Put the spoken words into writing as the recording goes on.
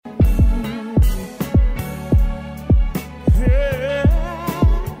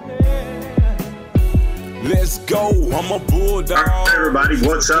Let's go, I'm a Bulldog. All right, everybody,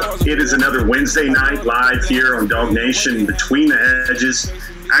 what's up? It is another Wednesday night live here on DawgNation, Between the Hedges,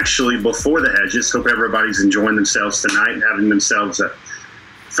 actually Before the Hedges. Hope everybody's enjoying themselves tonight and having themselves a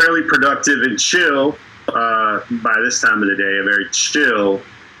fairly productive and chill, by this time of the day, a very chill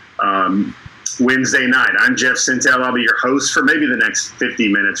Wednesday night. I'm Jeff Sentell. I'll be your host for maybe the next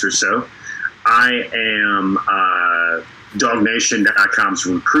 50 minutes or so. I am DawgNation.com's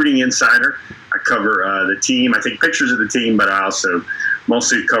recruiting insider. I cover the team. I take pictures of the team, but I also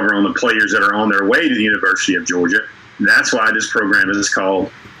mostly cover on the players that are on their way to the University of Georgia. That's why this program is called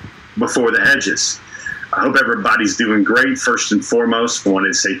Before the Hedges. I hope everybody's doing great. First and foremost, I wanted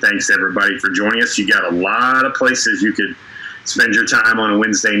to say thanks to everybody for joining us. You got a lot of places you could spend your time on a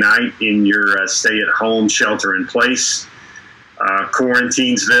Wednesday night in your stay-at-home, shelter-in-place,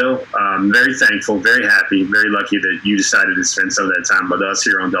 Quarantinesville. Very thankful, very happy, very lucky that you decided to spend some of that time with us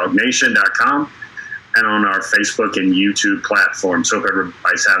here on DawgNation.com and on our Facebook and YouTube platforms. Hope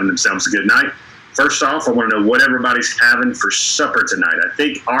everybody's having themselves a good night. First off, I want to know what everybody's having for supper tonight. I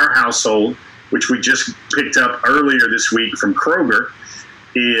think our household, which we just picked up earlier this week from Kroger,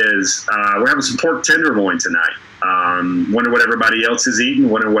 is we're having some pork tenderloin tonight. Wonder what everybody else is eating.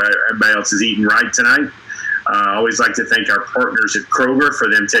 Wonder what everybody else is eating right tonight. I always like to thank our partners at Kroger for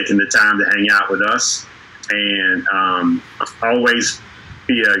them taking the time to hang out with us, and always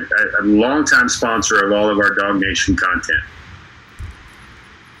be a longtime sponsor of all of our DawgNation content.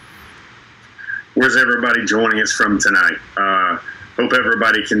 Where's everybody joining us from tonight? Hope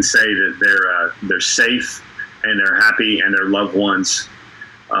everybody can say that they're safe and they're happy, and their loved ones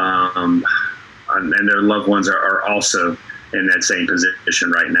are also in that same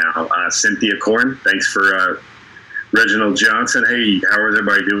position right now. Cynthia Corn, thanks for Reginald Johnson. Hey, how is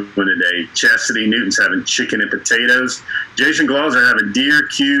everybody doing today? Chastity Newton's having chicken and potatoes. Jason Glauser having deer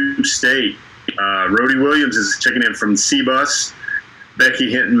cube steak. Rhodey Williams is checking in from C-Bus. Becky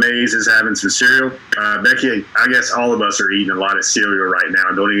Hinton Mays is having some cereal. Becky, I guess all of us are eating a lot of cereal right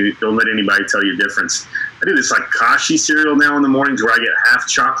now. Don't let anybody tell you difference. I do this like Kashi cereal now in the mornings where I get half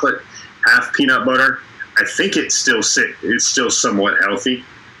chocolate, half peanut butter. I think it's still somewhat healthy.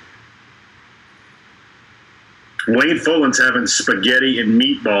 Wayne Fullen's having spaghetti and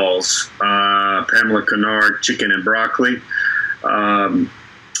meatballs. Pamela Kennard, chicken and broccoli.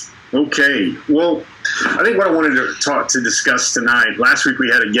 Okay, well, I think what I wanted to discuss tonight, last week we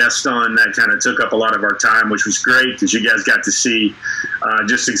had a guest on that kind of took up a lot of our time, which was great because you guys got to see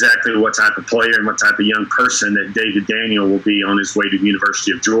just exactly what type of player and what type of young person that David Daniel will be on his way to the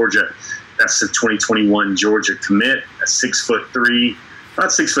University of Georgia. That's the 2021 Georgia commit, a 6'3", about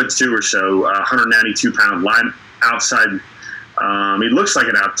 6'2" or so, 192-pound line outside. He looks like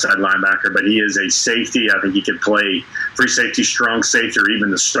an outside linebacker, but he is a safety. I think he could play free safety, strong safety, or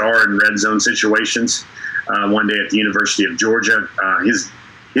even the star in red zone situations one day at the University of Georgia.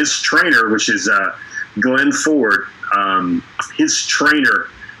 His trainer, which is Glenn Ford, his trainer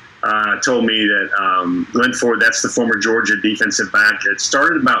told me that Glenn Ford, that's the former Georgia defensive back. It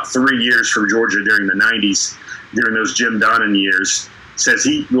started about 3 years for Georgia during the 90s, during those Jim Donnan years. Says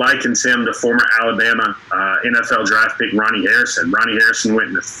he likens him to former Alabama NFL draft pick Ronnie Harrison. Ronnie Harrison went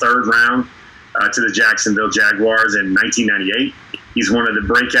in the third round to the Jacksonville Jaguars in 1998. He's one of the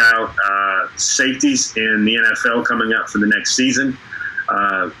breakout safeties in the NFL coming up for the next season.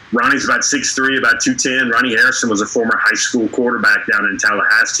 Ronnie's about 6'3", about 210. Ronnie Harrison was a former high school quarterback down in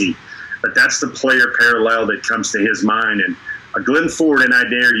Tallahassee. But that's the player parallel that comes to his mind. And Glenn Ford and I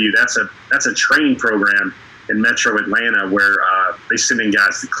Dare You, that's a training program in Metro Atlanta where they send in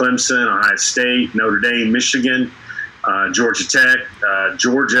guys to Clemson, Ohio State, Notre Dame, Michigan, Georgia Tech,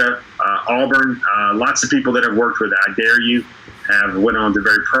 Georgia, Auburn. Lots of people that have worked with I Dare You have went on to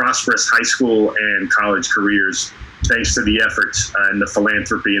very prosperous high school and college careers thanks to the efforts and the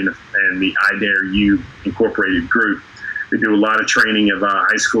philanthropy and the I Dare You Incorporated group. They do a lot of training of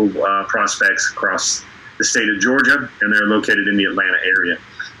high school prospects across the state of Georgia, and they're located in the Atlanta area.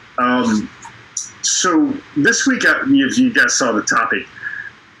 So this week, if you guys saw the topic,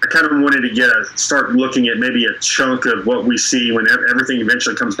 I kind of wanted to start looking at maybe a chunk of what we see when everything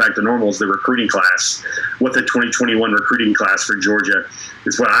eventually comes back to normal is the recruiting class. What the 2021 recruiting class for Georgia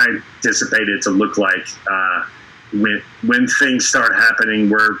is what I anticipated to look like when things start happening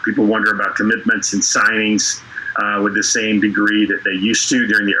where people wonder about commitments and signings with the same degree that they used to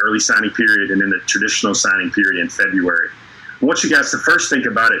during the early signing period and then the traditional signing period in February. I want you guys to first think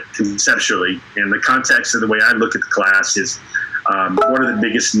about it conceptually in the context of the way I look at the class is what are the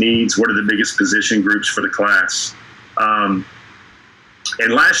biggest needs, what are the biggest position groups for the class. And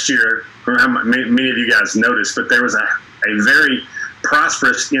last year, I don't know how many of you guys noticed, but there was a very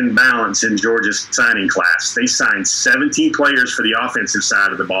prosperous imbalance in Georgia's signing class. They signed 17 players for the offensive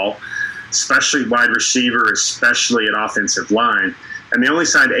side of the ball, especially wide receiver, especially at offensive line, and they only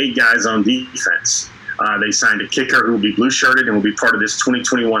signed 8 guys on defense. They signed a kicker who will be blue-shirted and will be part of this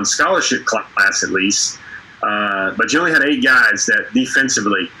 2021 scholarship class at least. But you only had 8 guys that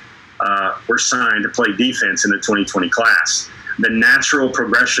defensively were signed to play defense in the 2020 class. The natural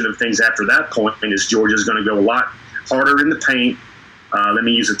progression of things after that point is Georgia's going to go a lot harder in the paint. Let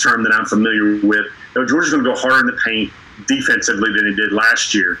me use a term that I'm familiar with. Georgia's going to go harder in the paint defensively than it did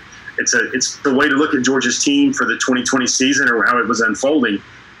last year. It's the way to look at Georgia's team for the 2020 season or how it was unfolding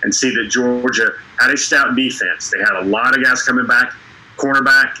and see that Georgia had a stout defense. They had a lot of guys coming back,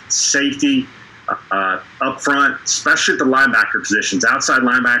 cornerback, safety, up front, especially at the linebacker positions, outside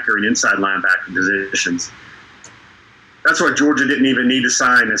linebacker and inside linebacker positions. That's why Georgia didn't even need to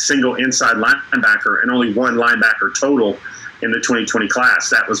sign a single inside linebacker and only one linebacker total in the 2020 class.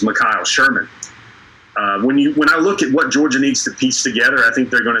 That was Micah Sherman. When I look at what Georgia needs to piece together, I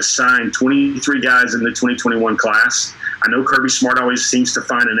think they're going to sign 23 guys in the 2021 class. I know Kirby Smart always seems to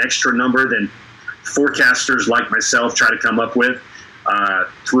find an extra number than forecasters like myself try to come up with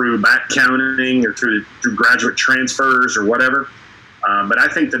through back counting or through graduate transfers or whatever. But I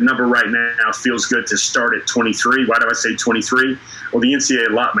think the number right now feels good to start at 23. Why do I say 23? Well, the NCAA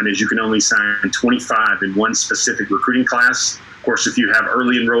allotment is you can only sign 25 in one specific recruiting class. Of course, if you have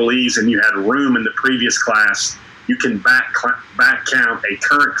early enrollees and you had room in the previous class, you can back count a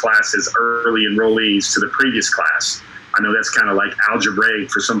current class as early enrollees to the previous class. I know that's kind of like algebraic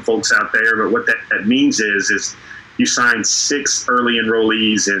for some folks out there, but what that means is you signed 6 early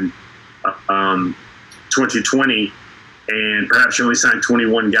enrollees in 2020, and perhaps you only signed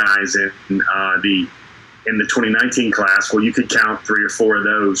 21 guys in the 2019 class. Well, you could count 3 or 4 of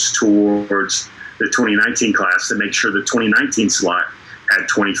those towards the 2019 class to make sure the 2019 slot had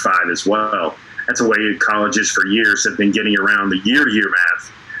 25 as well. That's a way colleges for years have been getting around the year-to-year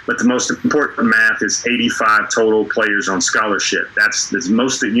math. But the most important math is 85 total players on scholarship. That's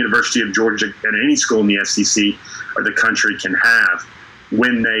most the University of Georgia and any school in the SEC or the country can have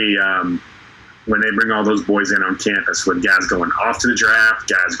when they bring all those boys in on campus, with guys going off to the draft,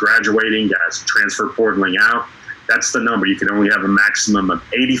 guys graduating, guys transfer portaling out. That's the number. You can only have a maximum of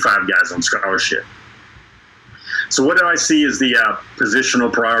 85 guys on scholarship. So what do I see as the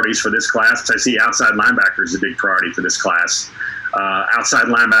positional priorities for this class? I see outside linebacker is a big priority for this class. Outside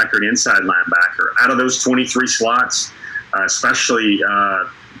linebacker and inside linebacker. Out of those 23 slots, especially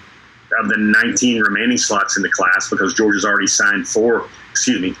of the 19 remaining slots in the class, because Georgia already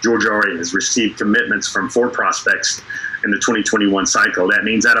has received commitments from 4 prospects in the 2021 cycle. That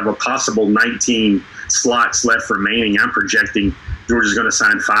means out of a possible 19 slots left remaining, I'm projecting Georgia's going to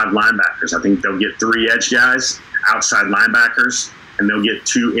sign 5 linebackers. I think they'll get 3 edge guys, outside linebackers, and they'll get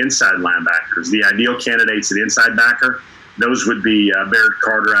 2 inside linebackers. The ideal candidates at inside backer, those would be Barrett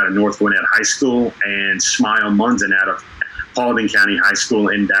Carter out of North Gwinnett High School and Smile Munson out of Paulding County High School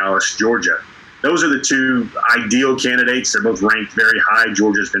in Dallas, Georgia. Those are the 2 ideal candidates. They're both ranked very high.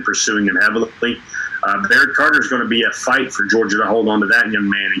 Georgia's been pursuing them heavily. Barrett Carter is going to be a fight for Georgia to hold on to that young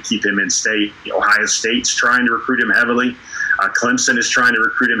man and keep him in state. Ohio State's trying to recruit him heavily. Clemson is trying to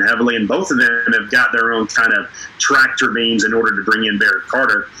recruit him heavily, and both of them have got their own kind of tractor beams in order to bring in Barrett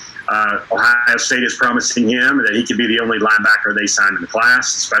Carter. Ohio State is promising him that he could be the only linebacker they sign in the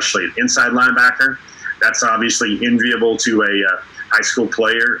class, especially an inside linebacker. That's obviously enviable to a high school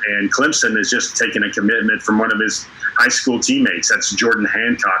player, and Clemson has just taken a commitment from one of his high school teammates. That's Jordan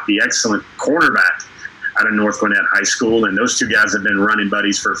Hancock, the excellent cornerback out of North Gwinnett High School, and those 2 guys have been running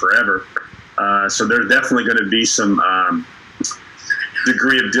buddies for forever. So there's definitely going to be some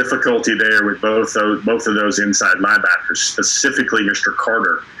degree of difficulty there with both of those inside linebackers, specifically Mr.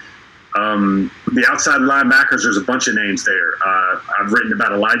 Carter. The outside linebackers, there's a bunch of names there. I've written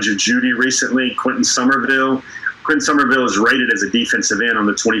about Elijah Judy recently, Quentin Somerville. Quentin Somerville is rated as a defensive end on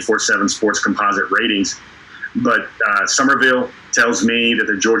the 24/7 Sports Composite ratings. But Somerville tells me that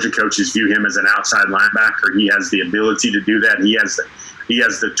the Georgia coaches view him as an outside linebacker. He has the ability to do that. He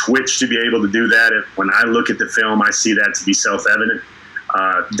has the twitch to be able to do that. When I look at the film, I see that to be self-evident.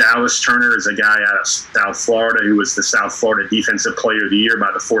 Dallas Turner is a guy out of South Florida who was the South Florida Defensive Player of the Year by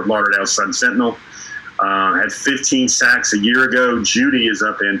the Fort Lauderdale Sun-Sentinel. Had 15 sacks a year ago.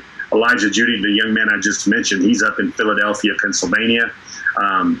 Elijah Judy, the young man I just mentioned, he's up in Philadelphia, Pennsylvania.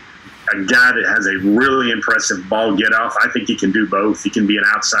 A guy that has a really impressive ball get-off. I think he can do both. He can be an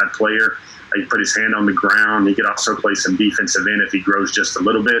outside player. He can put his hand on the ground. He could also play some defensive end if he grows just a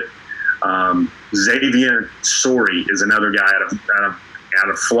little bit. Xavier Sorey is another guy out of out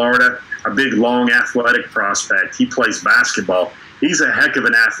of Florida, a big, long, athletic prospect. He plays basketball. He's a heck of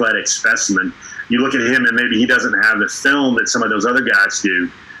an athletic specimen. You look at him, and maybe he doesn't have the film that some of those other guys do,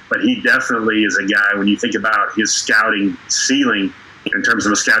 but he definitely is a guy, when you think about his scouting ceiling, in terms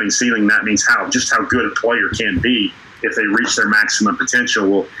of a scouting ceiling, that means just how good a player can be if they reach their maximum potential.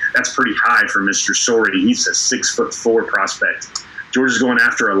 Well, that's pretty high for Mr. Sorey. He's a 6'4" prospect. Georgia's going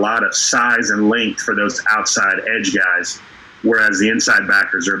after a lot of size and length for those outside edge guys, whereas the inside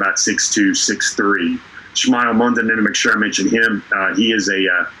backers are about 6'2", 6'3". Shmael Munden, to make sure I mention him, he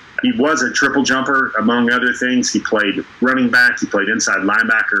was a triple jumper, among other things. He played running back. He played inside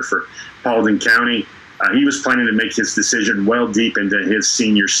linebacker for Paulding County. He was planning to make his decision well deep into his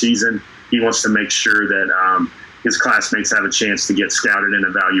senior season. He wants to make sure that his classmates have a chance to get scouted and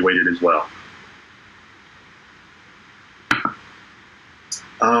evaluated as well.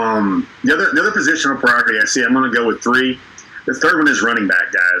 The other positional priority I see, I'm going to go with 3. The third one is running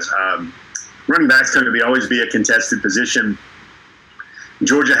back, guys. Running back's going to always be a contested position.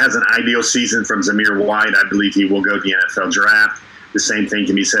 Georgia has an ideal season from Zamir White. I believe he will go to the NFL draft. The same thing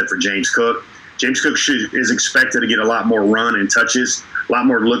can be said for James Cook. James Cook is expected to get a lot more run and touches, a lot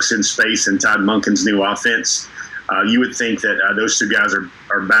more looks in space in Todd Monken's new offense. You would think that those two guys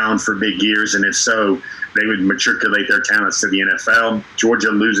are bound for big years, and if so, they would matriculate their talents to the NFL. Georgia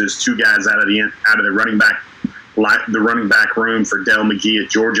loses 2 guys out of the running back room for Dell McGee at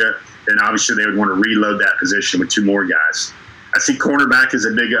Georgia. Then obviously they would want to reload that position with 2 more guys. I see cornerback as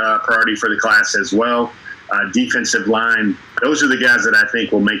a big priority for the class as well. Defensive line, those are the guys that I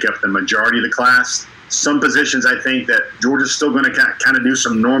think will make up the majority of the class. Some positions I think that Georgia's still going to kind of do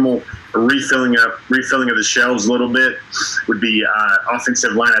some normal refilling of the shelves a little bit would be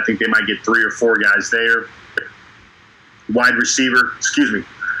offensive line. I think they might get 3 or 4 guys there. Wide receiver, excuse me.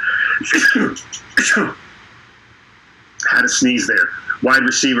 Had a sneeze there. Wide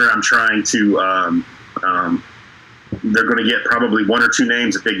receiver, I'm trying to they're going to get probably 1 or 2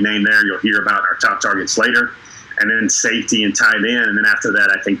 names, a big name there. You'll hear about our top targets later. And then safety and tight end. And then after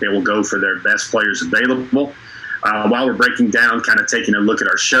that, I think they will go for their best players available. While we're breaking down, kind of taking a look at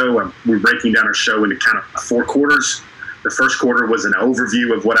our show, we're breaking down our show into kind of 4 quarters. The first quarter was an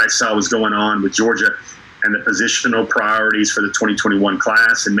overview of what I saw was going on with Georgia and the positional priorities for the 2021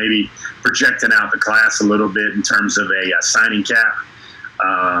 class, and maybe projecting out the class a little bit in terms of a signing cap.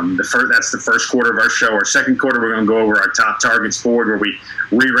 That's the first quarter of our show. Our second quarter, we're going to go over our top targets board, where we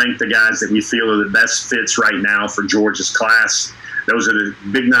re-rank the guys that we feel are the best fits right now for Georgia's class. Those are the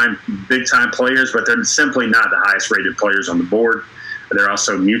big-time players, but they're simply not the highest-rated players on the board. There are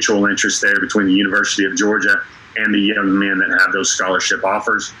also mutual interest there between the University of Georgia and the young men that have those scholarship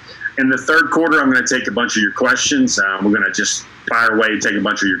offers. In the third quarter, I'm going to take a bunch of your questions. We're going to just fire away and take a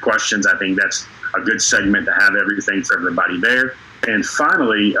bunch of your questions. I think that's a good segment to have everything for everybody there. And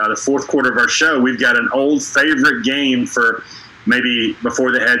finally, the fourth quarter of our show, we've got an old favorite game for maybe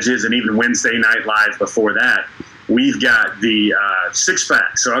Before the Hedges and even Wednesday Night Live before that. We've got the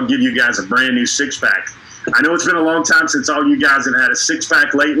six-pack. So I'll give you guys a brand new six-pack. I know it's been a long time since all you guys have had a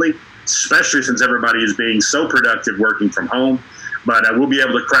six-pack lately, especially since everybody is being so productive working from home. But we'll be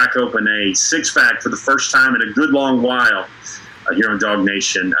able to crack open a six-pack for the first time in a good long while here on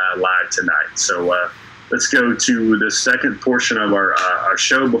DawgNation Live tonight. So let's go to the second portion of our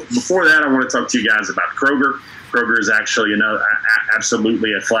show. Before that, I want to talk to you guys about Kroger. Kroger is actually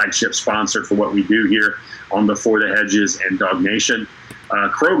absolutely a flagship sponsor for what we do here on Before the Hedges and DawgNation.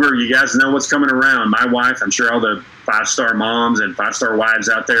 Kroger, you guys know what's coming around. My wife, I'm sure all the five-star moms and five-star wives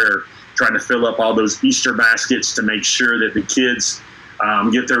out there are trying to fill up all those Easter baskets to make sure that the kids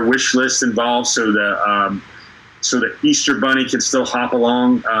get their wish list involved, so the Easter bunny can still hop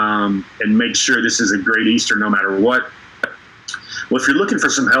along and make sure this is a great Easter no matter what. Well, if you're looking for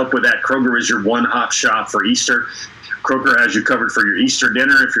some help with that, Kroger is your one-hop shop for Easter. Kroger has you covered for your Easter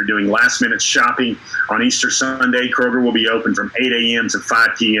dinner. If you're doing last-minute shopping on Easter Sunday, Kroger will be open from 8 a.m. to 5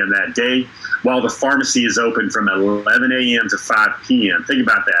 p.m. that day, while the pharmacy is open from 11 a.m. to 5 p.m. Think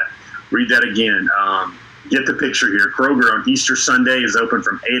about that. Read that again. Get the picture here. Kroger on Easter Sunday is open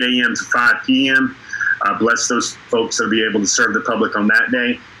from 8 a.m. to 5 p.m. Bless those folks that will be able to serve the public on that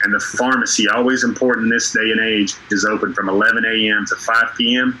day. And the pharmacy, always important in this day and age, is open from 11 a.m. to 5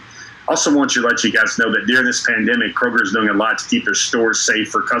 p.m. Also want to let you guys know that during this pandemic, Kroger is doing a lot to keep their stores safe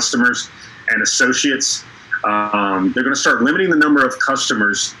for customers and associates. They're going to start limiting the number of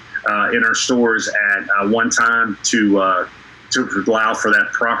customers in our stores at one time to allow for that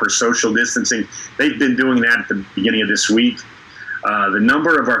proper social distancing. They've been doing that at the beginning of this week. The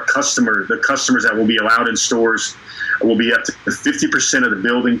number of the customers that will be allowed in stores will be up to 50% of the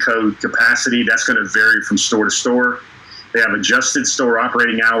building code capacity. That's going to vary from store to store. They have adjusted store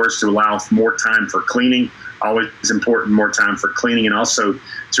operating hours to allow more time for cleaning. Always important, more time for cleaning, and also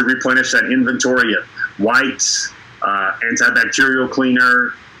to replenish that inventory of wipes, antibacterial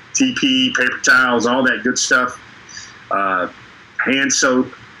cleaner, TP, paper towels, all that good stuff. Hand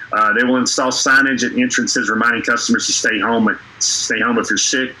soap. They will install signage at entrances reminding customers to stay home if you're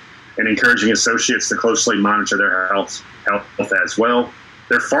sick, and encouraging associates to closely monitor their health as well.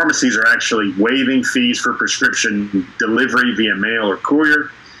 Their pharmacies are actually waiving fees for prescription delivery via mail or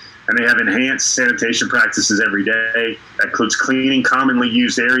courier, and they have enhanced sanitation practices every day. That includes cleaning commonly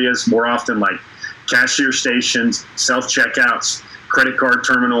used areas more often, like cashier stations, self-checkouts, credit card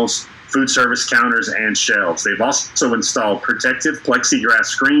terminals, food service counters, and shelves. They've also installed protective plexiglass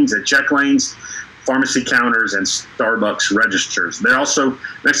screens at check lanes, pharmacy counters, and Starbucks registers. They're also,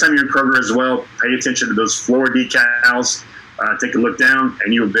 next time you're in Kroger as well, pay attention to those floor decals. Take a look down,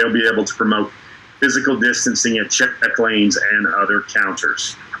 and they'll be able to promote physical distancing at check lanes and other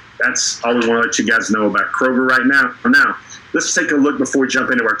counters. That's all we want to let you guys know about Kroger right now. Now, let's take a look before we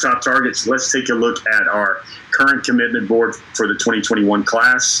jump into our top targets. Let's take a look at our current commitment board for the 2021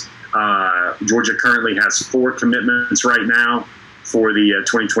 class. Georgia currently has 4 commitments right now for the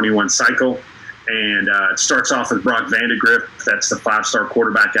 2021 cycle. And it starts off with Brock Vandegrift. That's the 5-star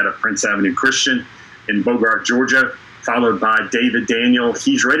quarterback out of Prince Avenue Christian in Bogart, Georgia, followed by David Daniel.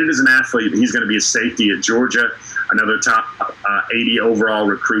 He's rated as an athlete. He's going to be a safety at Georgia, another top 80 overall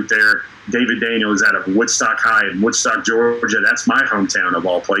recruit there. David Daniel is out of Woodstock High in Woodstock, Georgia. That's my hometown of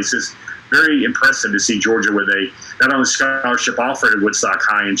all places. Very impressive to see Georgia with a not only scholarship offered at Woodstock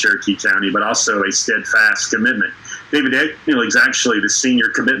High in Cherokee County, but also a steadfast commitment. David Daniel is actually the senior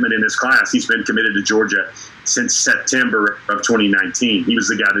commitment in this class. He's been committed to Georgia since September of 2019. He was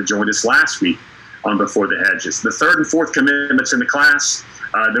the guy that joined us last week on Before the Hedges. The 3rd and 4th commitments in the class,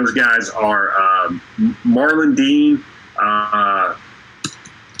 those guys are Marlon Dean.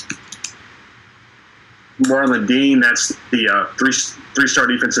 Marlon Dean, that's the three-star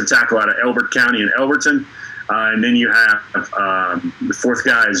defensive tackle out of Elbert County in Elberton. And then you have the 4th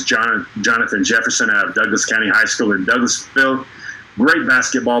guy is Jonathan Jefferson out of Douglas County High School in Douglasville. Great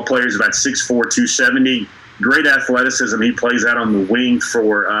basketball player. He's about 6'4", 270. Great athleticism. He plays out on the wing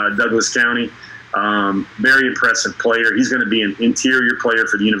for Douglas County. Very impressive player. He's going to be an interior player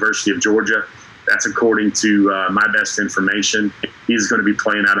for the University of Georgia. That's according to my best information. He's going to be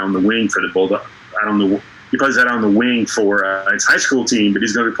playing out on the wing for the Bulldogs. He plays out on the wing for his high school team, but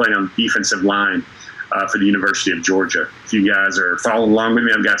he's going to be playing on the defensive line for the University of Georgia. If you guys are following along with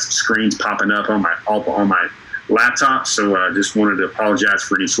me, I've got some screens popping up on my laptop, so I just wanted to apologize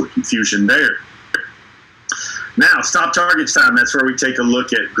for any sort of confusion there. Now, it's top targets time. That's where we take a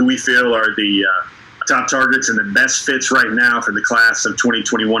look at who we feel are the top targets and the best fits right now for the class of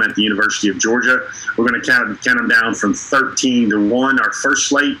 2021 at the University of Georgia. We're going to count them down from 13 to 1. Our first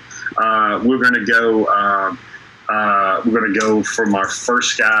slate. We're going to go. We're going to go from our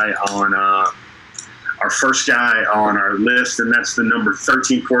first guy on our list, and that's the number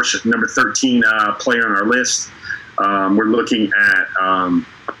 13 player on our list. We're looking at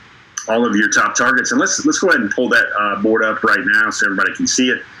all of your top targets, and let's go ahead and pull that board up right now so everybody can see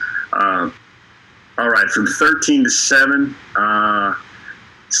it. All right, from 13 to 7,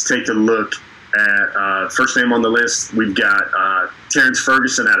 let's take a look at first name on the list. We've got Terrence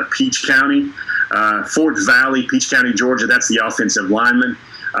Ferguson out of Peach County, Fort Valley, Peach County, Georgia. That's the offensive lineman.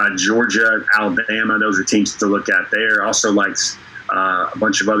 Georgia, Alabama, those are teams to look at there. Also likes a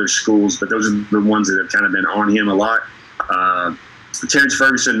bunch of other schools, but those are the ones that have kind of been on him a lot. Terrence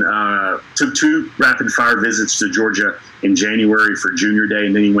Ferguson took 2 rapid-fire visits to Georgia in January for Junior Day,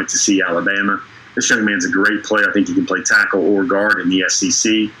 and then he went to see Alabama. This young man's a great player. I think he can play tackle or guard in the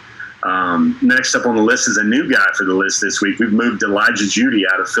SEC. Next up on the list is a new guy for the list this week. We've moved Elijah Judy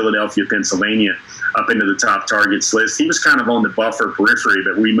out of Philadelphia, Pennsylvania, up into the top targets list. He was kind of on the buffer periphery,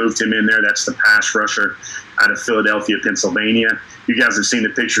 but we moved him in there. That's the pass rusher out of Philadelphia, Pennsylvania. You guys have seen the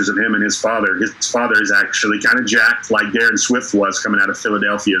pictures of him and his father. His father is actually kind of jacked like Darren Swift was coming out of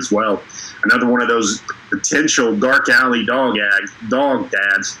Philadelphia as well. Another one of those potential dark alley dog dads. Let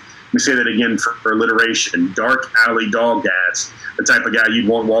me say that again for alliteration. Dark alley dog dads. The type of guy you'd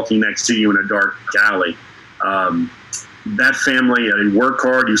want walking next to you in a dark alley. That family, they work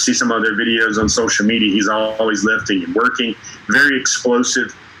hard. You see some of their videos on social media. He's always lifting and working. Very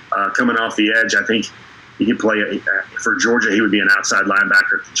explosive, coming off the edge. I think he could play for Georgia. He would be an outside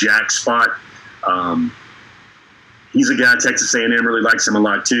linebacker at the jack spot. He's a guy Texas A&M really likes him a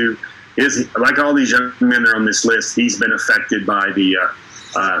lot too. Like all these young men that are on this list, he's been affected by the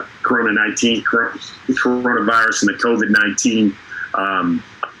coronavirus and the COVID-19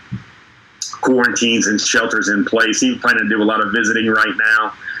 quarantines and shelters in place. He's planning to do a lot of visiting right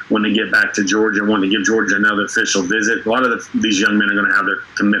now when they get back to Georgia, wanting to give Georgia another official visit. A lot of these young men are going to have their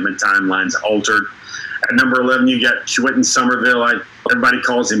commitment timelines altered. At number 11, you got Quentin Somerville. Everybody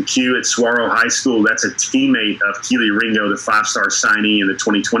calls him Q at Saguaro High School. That's a teammate of Keely Ringo, the 5-star signee in the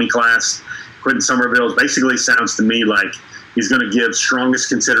 2020 class. Quentin Somerville basically sounds to me like he's going to give strongest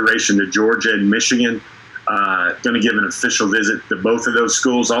consideration to Georgia and Michigan. Going to give an official visit to both of those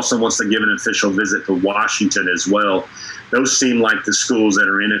schools. Also wants to give an official visit to Washington as well. Those seem like the schools that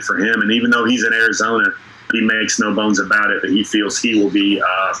are in it for him. And even though he's in Arizona, he makes no bones about it that he feels he will be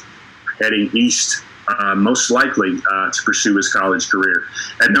heading east, most likely to pursue his college career.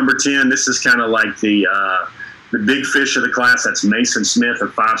 At number 10, this is kind of like the big fish of the class. That's Mason Smith, a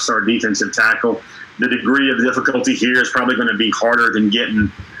 5-star defensive tackle. The degree of difficulty here is probably going to be harder than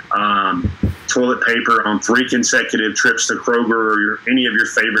getting toilet paper on 3 consecutive trips to Kroger or any of your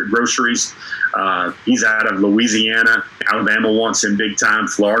favorite groceries. He's out of Louisiana. Alabama wants him big time.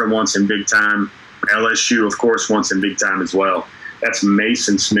 Florida wants him big time. LSU, of course, wants him big time as well. That's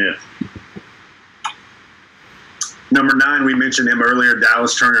Mason Smith. Number 9, we mentioned him earlier,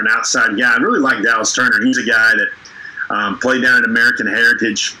 Dallas Turner, an outside guy. I really like Dallas Turner. He's a guy that played down at American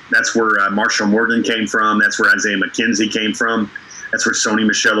Heritage. That's where Marshall Morgan came from. That's where Isaiah McKenzie came from. That's where Sony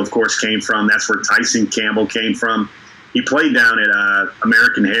Michel, of course, came from. That's where Tyson Campbell came from. He played down at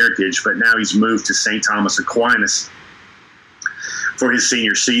American Heritage, but now he's moved to St. Thomas Aquinas for his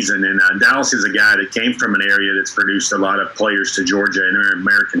senior season. And Dallas is a guy that came from an area that's produced a lot of players to Georgia and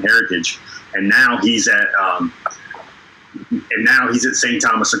American Heritage. And now he's at St.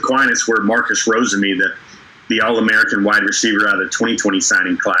 Thomas Aquinas, where Marcus Rosemy, the All-American wide receiver out of the 2020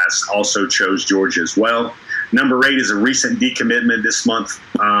 signing class, also chose Georgia as well. Number 8 is a recent decommitment this month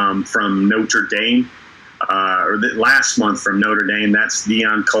from Notre Dame, last month from Notre Dame. That's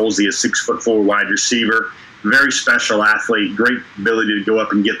Deion Colsey, a 6'4" wide receiver. Very special athlete, great ability to go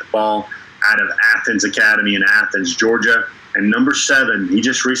up and get the ball out of Athens Academy in Athens, Georgia. And number 7, he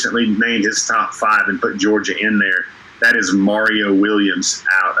just recently named his top 5 and put Georgia in there. That is Mario Williams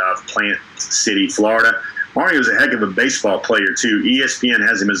out of Plant City, Florida. Mario's a heck of a baseball player, too. ESPN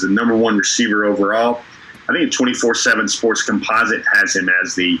has him as the number 1 receiver overall. I think 24/7 Sports Composite has him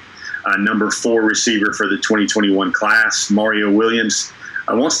as the number 4 receiver for the 2021 class. Mario Williams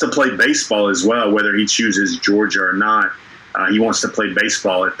wants to play baseball as well, whether he chooses Georgia or not. He wants to play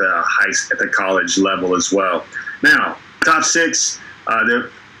baseball at the college level as well. Now, top 6,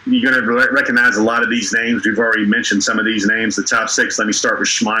 you're going to recognize a lot of these names. We've already mentioned some of these names. The top 6, let me start with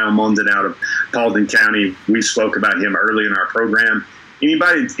Shmuel Munden out of Paulding County. We spoke about him early in our program.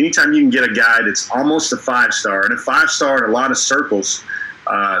 Anytime you can get a guy that's almost a 5-star, and a 5-star in a lot of circles,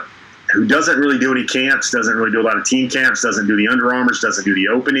 who doesn't really do any camps, doesn't really do a lot of team camps, doesn't do the Under Armours, doesn't do the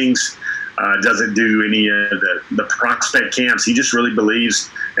openings, doesn't do any of the prospect camps. He just really believes,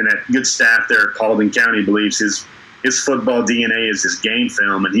 and that good staff there at Paulding County believes his football DNA is his game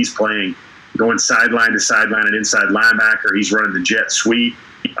film, and he's going sideline to sideline and inside linebacker. He's running the jet sweep.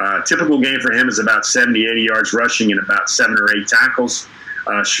 Typical game for him is about 70, 80 yards rushing and about 7 or 8 tackles.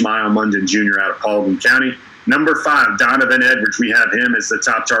 Shmuel Munden Jr. out of Paulding County. Number 5, Donovan Edwards. We have him as the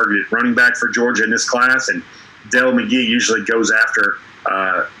top targeted running back for Georgia in this class. And Dell McGee usually goes after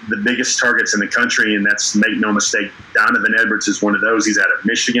the biggest targets in the country, and that's, make no mistake, Donovan Edwards is one of those. He's out of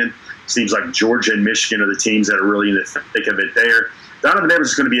Michigan. Seems like Georgia and Michigan are the teams that are really in the thick of it there. Donovan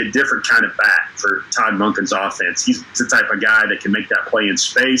Edwards is going to be a different kind of back for Todd Monken's offense. He's the type of guy that can make that play in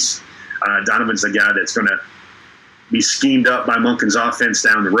space. Donovan's a guy that's going to be schemed up by Monken's offense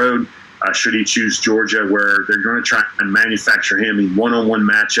down the road, should he choose Georgia, where they're going to try and manufacture him in one-on-one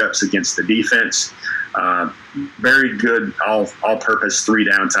matchups against the defense. Very good all-purpose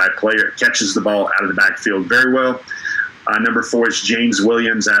 3-down type player. Catches the ball out of the backfield very well. Number 4 is James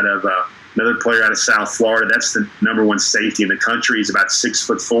Williams out of another player out of South Florida. That's the number 1 safety in the country. He's about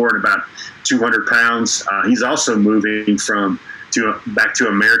 6'4" and about 200 pounds. He's also moving back to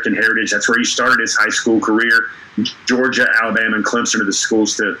American Heritage. That's where he started his high school career. Georgia, Alabama, and Clemson are the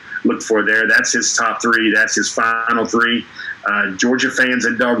schools to look for there. That's his top 3. That's his final 3. Georgia fans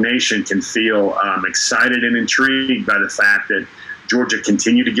at DawgNation can feel excited and intrigued by the fact that Georgia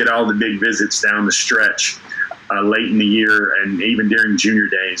continued to get all the big visits down the stretch late in the year and even during junior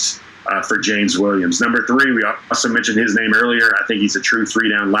days for James Williams. Number 3, we also mentioned his name earlier. I think he's a true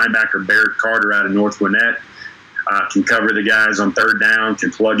 3-down linebacker. Barrett Carter out of North Gwinnett can cover the guys on 3rd down,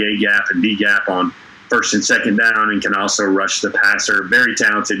 can plug A-gap and B-gap on 1st and 2nd down, and can also rush the passer. Very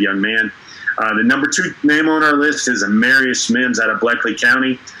talented young man. The number 2 name on our list is Amarius Mims out of Bleckley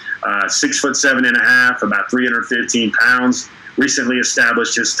County. 6'7.5", about 315 pounds. recently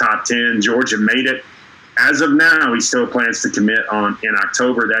established his top 10. Georgia made it. As of now, he still plans to commit in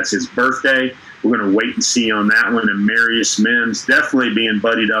October. That's his birthday. We're going to wait and see on that one. And Marius Mims definitely being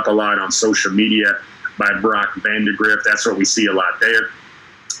buddied up a lot on social media by Brock Vandegrift. That's what we see a lot there.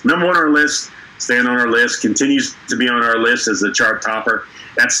 Number one on our list, staying on our list, continues to be on our list as the chart topper.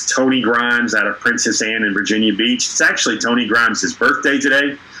 That's Tony Grimes out of Princess Anne in Virginia Beach. It's actually Tony Grimes' birthday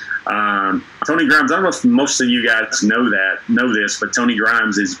today. Tony Grimes, I don't know if most of you guys know this, but Tony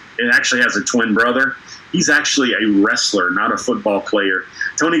Grimes actually has a twin brother. He's actually a wrestler, not a football player.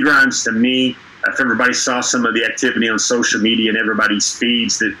 Tony Grimes, to me, if everybody saw some of the activity on social media and everybody's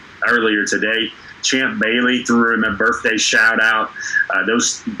feeds that earlier today, Champ Bailey threw him a birthday shout out.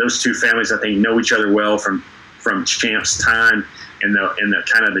 Those two families, I think, know each other well from Champ's time in the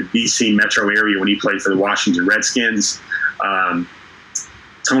kind of the DC metro area when he played for the Washington Redskins.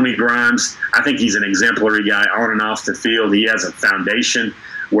 Tony Grimes, I think he's an exemplary guy on and off the field. He has a foundation,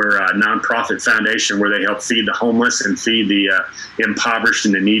 a nonprofit foundation where they help feed the homeless and feed the impoverished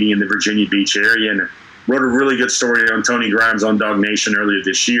and the needy in the Virginia Beach area. And wrote a really good story on Tony Grimes on DawgNation earlier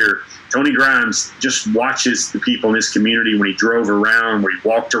this year. Tony Grimes just watches the people in his community when he drove around, where he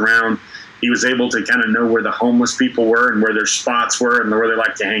walked around. He was able to kind of know where the homeless people were and where their spots were and where they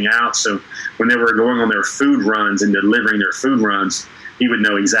like to hang out. So when they were going on their food runs and delivering their food runs, he would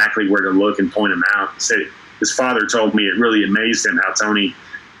know exactly where to look and point them out. So his father told me it really amazed him how Tony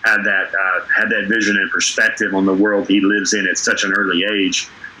had that vision and perspective on the world he lives in at such an early age.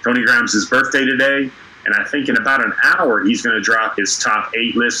 Tony Grimes' birthday today, and I think in about an hour he's going to drop his top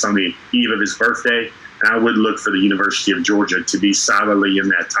 8 list on the eve of his birthday. And I would look for the University of Georgia to be solidly in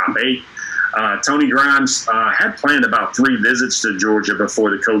that top 8. Tony Grimes had planned about 3 visits to Georgia before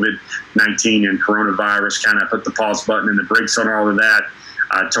the COVID-19 and coronavirus kind of put the pause button and the brakes on all of that.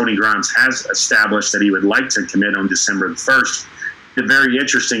 Tony Grimes has established that he would like to commit on December the 1st. It's very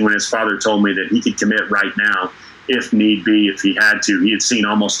interesting when his father told me that he could commit right now if need be, if he had to. He had seen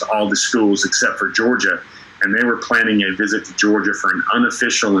almost all the schools except for Georgia, and they were planning a visit to Georgia for an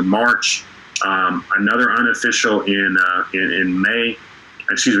unofficial in March, another unofficial in May.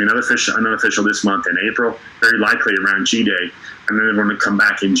 Another unofficial this month in April, very likely around G-Day. And then they're going to come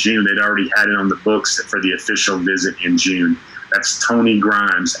back in June. They'd already had it on the books for the official visit in June. That's Tony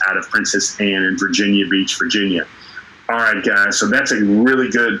Grimes out of Princess Anne in Virginia Beach, Virginia. All right, guys. So that's a really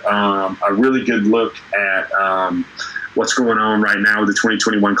good look at what's going on right now with the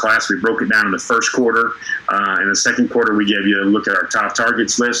 2021 class. We broke it down in the first quarter. In the second quarter, we gave you a look at our top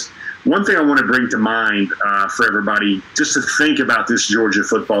targets list. One thing I want to bring to mind for everybody, just to think about this Georgia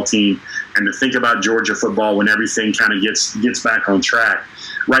football team and to think about Georgia football when everything kind of gets back on track.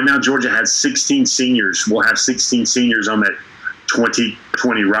 Right now, Georgia has 16 seniors. We'll have 16 seniors on that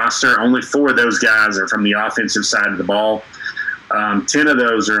 2020 roster. Only 4 of those guys are from the offensive side of the ball. 10 of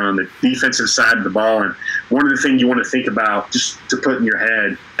those are on the defensive side of the ball. And one of the things you want to think about, just to put in your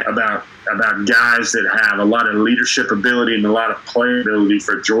head about guys that have a lot of leadership ability and a lot of playability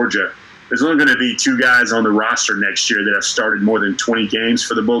for Georgia, there's only going to be 2 guys on the roster next year that have started more than 20 games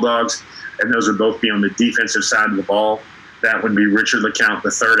for the Bulldogs, and those would both be on the defensive side of the ball. That would be Richard LeCount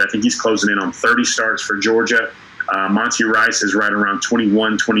III. I think he's closing in on 30 starts for Georgia. Monty Rice is right around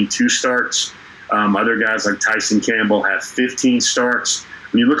 21, 22 starts. Other guys like Tyson Campbell have 15 starts.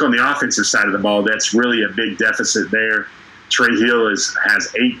 When you look on the offensive side of the ball, that's really a big deficit there. Trey Hill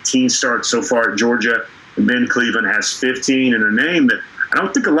has 18 starts so far at Georgia, and Ben Cleveland has 15. And a name that I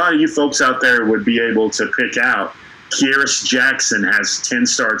don't think a lot of you folks out there would be able to pick out, Kearis Jackson has 10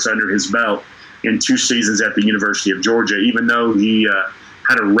 starts under his belt in 2 seasons at the University of Georgia, even though he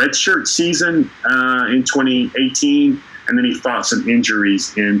had a redshirt season in 2018, and then he fought some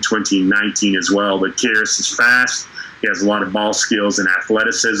injuries in 2019 as well. But Kearis is fast. He has a lot of ball skills and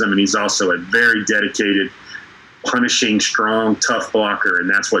athleticism, and he's also a very dedicated, punishing, strong, tough blocker, and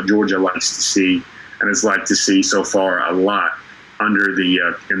that's what Georgia likes to see and has liked to see so far a lot under in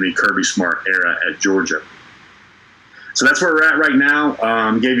the Kirby Smart era at Georgia. So that's where we're at right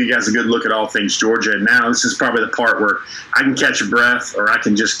now. Gave you guys a good look at all things Georgia. And now this is probably the part where I can catch a breath, or I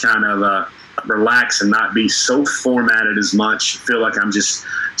can just kind of relax and not be so formatted as much. Feel like I'm just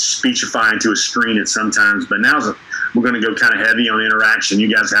speechifying to a screen at sometimes. But now we're going to go kind of heavy on interaction.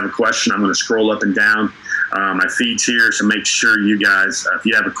 You guys have a question, I'm going to scroll up and down my feeds here. So make sure you guys, if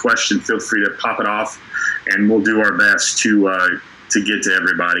you have a question, feel free to pop it off, and we'll do our best to get to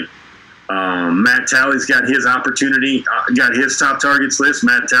everybody. Matt Talley's got his opportunity, got his top targets list.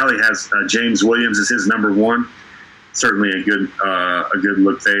 Matt Talley has James Williams as his number 1. Certainly a good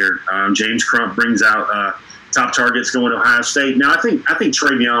look there. James Crump brings out top targets going to Ohio State. Now I think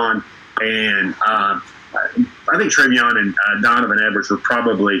Travion and I think Travion and Donovan Edwards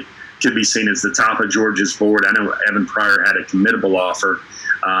could be seen as the top of Georgia's board. I know Evan Pryor had a committable offer.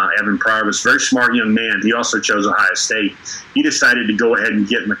 Evan Pryor was a very smart young man. He also chose Ohio State. He decided to go ahead and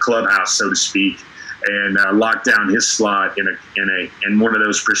get in the clubhouse, so to speak, and lock down his slot in one of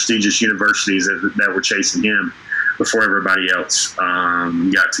those prestigious universities that were chasing him before everybody else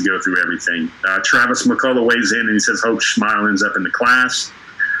got to go through everything. Travis McCullough weighs in and he says, hope Schmile ends up in the class.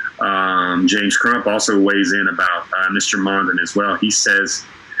 James Crump also weighs in about Mr. Mondon as well. He says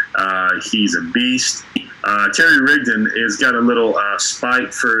he's a beast. Terry Rigdon has got a little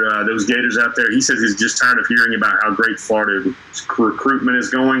spite for those Gators out there. He says he's just tired of hearing about how great Florida recruitment is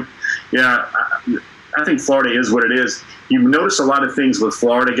going. Yeah, I think Florida is what it is. You've noticed a lot of things with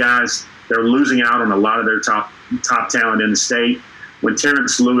Florida guys. They're losing out on a lot of their top talent in the state. When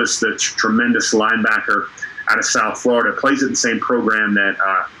Terrence Lewis, the tremendous linebacker out of South Florida, plays at the same program that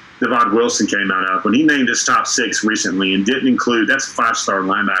Devon Wilson came out of, when he named his top 6 recently and didn't include, that's a 5-star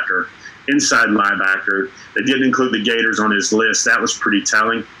linebacker, inside linebacker, that didn't include the Gators on his list, that was pretty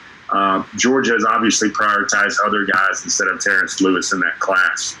telling. Georgia has obviously prioritized other guys instead of Terrence Lewis in that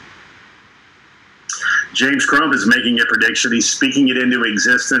class. James Crump is making a prediction. He's speaking it into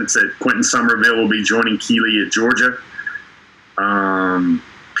existence that Quentin Somerville will be joining Keeley at Georgia.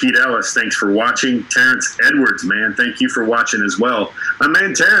 Pete Ellis, thanks for watching. Terrence Edwards, man, thank you for watching as well. My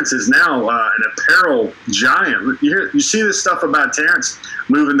man Terrence is now an apparel giant. You see this stuff about Terrence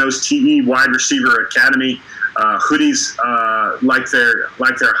moving those TE wide receiver academy hoodies like they're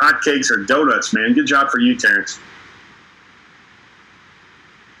hotcakes or donuts, man. Good job for you, Terrence.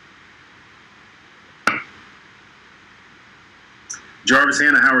 Jarvis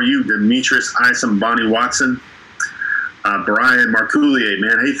Hanna, how are you? Demetrius Isom, Bonnie Watson, Brian Marcoulier,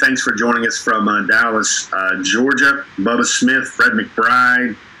 man. Hey, thanks for joining us from Dallas, Georgia. Bubba Smith, Fred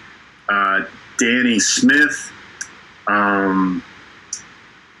McBride, Danny Smith.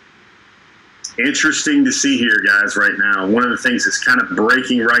 Interesting to see here, guys, right now. One of the things that's kind of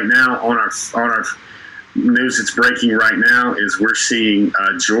breaking right now on our news that's breaking right now is we're seeing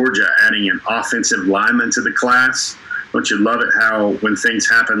Georgia adding an offensive lineman to the class. Don't you love it how when things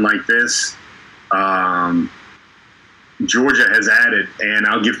happen like this, Georgia has added, and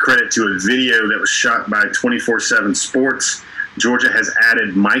I'll give credit to a video that was shot by 24/7 Sports. Georgia has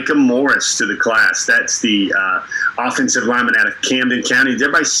added Micah Morris to the class. That's the offensive lineman out of Camden County. Did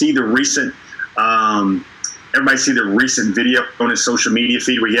everybody see the recent video on his social media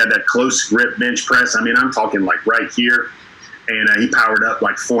feed where he had that close grip bench press? I mean, I'm talking like right here. And he powered up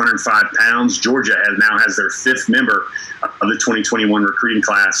like 405 pounds. Georgia now has their 5th member of the 2021 recruiting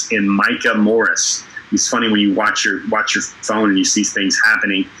class in Micah Morris. It's funny when you watch your phone and you see things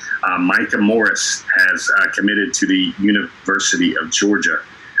happening. Micah Morris has committed to the University of Georgia.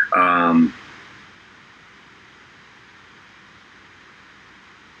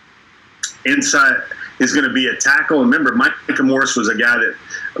 Inside is going to be a tackle. Remember, Micah Morris was a guy that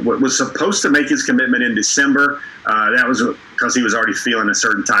was supposed to make his commitment in December. That was because he was already feeling a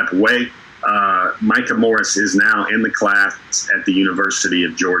certain type of way. Micah Morris is now in the class at the University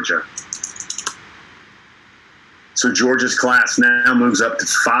of Georgia. So Georgia's class now moves up to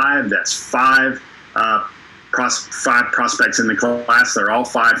 5. That's 5 prospects in the class. They're all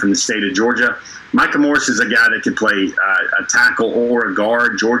 5 from the state of Georgia. Micah Morris is a guy that can play a tackle or a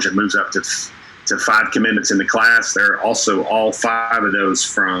guard. Georgia moves up to 5 commitments in the class. There are also all 5 of those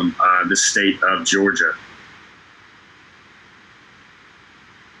from the state of Georgia.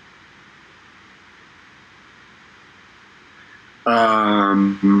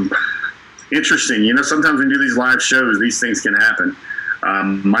 Interesting. You know, sometimes when we do these live shows, these things can happen.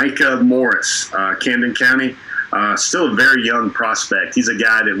 Micah Morris, Camden County, still a very young prospect. He's a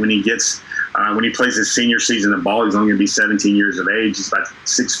guy that when he plays his senior season of ball, he's only going to be 17 years of age. He's about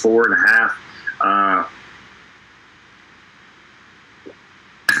 6'4" and a half.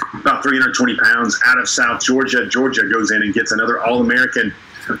 About 320 pounds, out of South Georgia. Georgia goes in and gets another All-American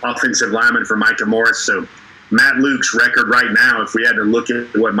offensive lineman for Micah Morris. So Matt Luke's record right now, if we had to look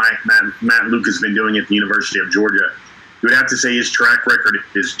at what Matt Luke has been doing at the University of Georgia, you would have to say his track record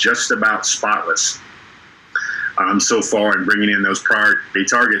is just about spotless so far in bringing in those priority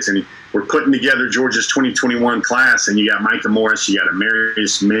targets. And we're putting together Georgia's 2021 class, and you got Micah Morris, you got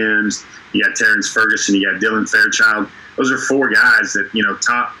Amarius Mims, you got Terrence Ferguson, you got Dylan Fairchild. Those are 4 guys that, you know,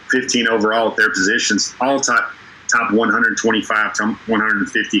 top 15 overall at their positions, all top 125 to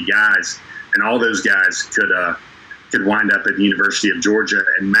 150 guys. And all those guys could wind up at the University of Georgia.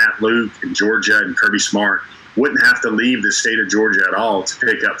 And Matt Luke and Georgia and Kirby Smart wouldn't have to leave the state of Georgia at all to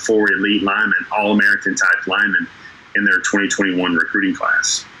pick up 4 elite linemen, All-American type linemen in their 2021 recruiting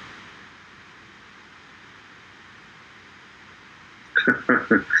class.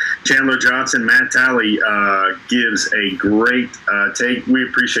 Chandler Johnson, Matt Talley gives a great take. We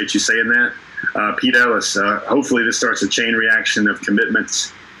appreciate you saying that. Pete Ellis, hopefully this starts a chain reaction of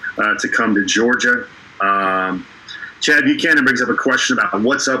commitments to come to Georgia. Chad Buchanan brings up a question about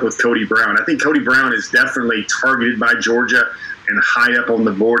what's up with Cody Brown. I think Cody Brown is definitely targeted by Georgia and high up on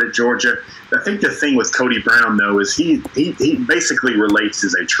the board at Georgia. I think the thing with Cody Brown, though, is he basically relates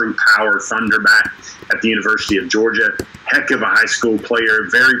as a true power thunderback at the University of Georgia. Heck of a high school player,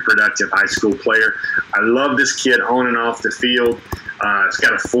 very productive high school player. I love this kid on and off the field. He's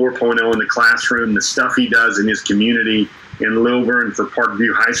got a 4.0 in the classroom. The stuff he does in his community in Lilburn for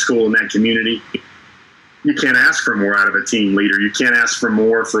Parkview High School in that community, you can't ask for more out of a team leader. You can't ask for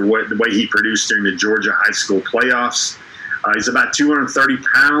more for the way he produced during the Georgia high school playoffs. He's about 230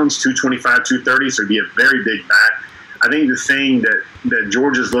 pounds, 225, 230, so he'd be a very big back. I think the thing that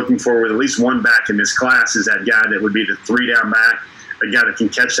Georgia's looking for with at least one back in this class is that guy that would be the three-down back, a guy that can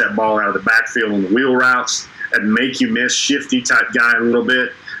catch that ball out of the backfield on the wheel routes, that make you miss, shifty type guy a little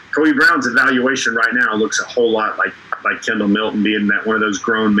bit. Cody Brown's evaluation right now looks a whole lot like Kendall Milton being that one of those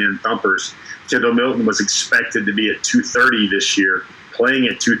grown men thumpers. Kendall Milton was expected to be at 230 this year, playing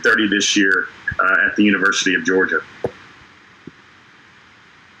at 230 this year at the University of Georgia.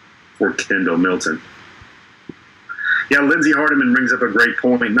 For Kendall Milton. Yeah, Lindsey Hardeman brings up a great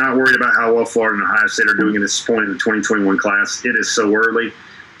point. Not worried about how well Florida and Ohio State are doing at this point in the 2021 class. It is so early.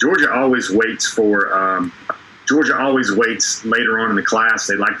 Georgia always waits later on in the class.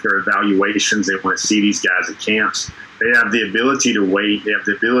 They like their evaluations. They want to see these guys at camps. They have the ability to wait. They have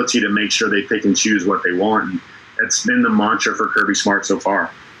the ability to make sure they pick and choose what they want. And that's been the mantra for Kirby Smart so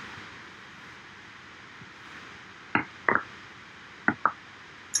far.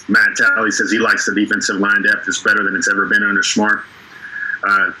 Matt Talley says he likes the defensive line depth. It's better than it's ever been under Smart.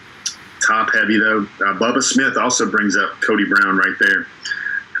 Top heavy, though. Bubba Smith also brings up Cody Brown right there.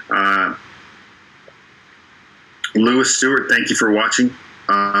 Lewis Stewart, thank you for watching.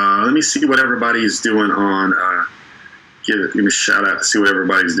 Let me see what everybody is doing on give me a shout out to see what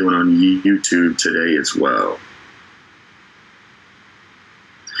everybody's doing on YouTube today as well.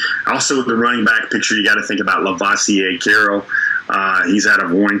 Also, the running back picture, you got to think about Lavassier Carroll. He's out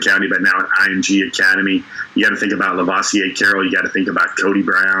of Warren County, but now at IMG Academy. You got to think about Lavassier Carroll. You got to think about Cody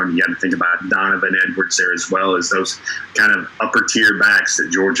Brown. You got to think about Donovan Edwards there as well as those kind of upper tier backs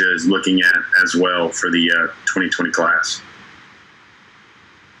that Georgia is looking at as well for the 2020 class.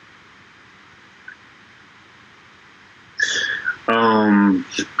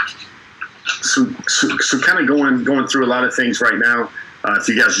 So kind of going through a lot of things right now. If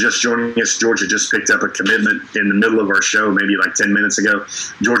you guys are just joining us, Georgia just picked up a commitment in the middle of our show, maybe like 10 minutes ago.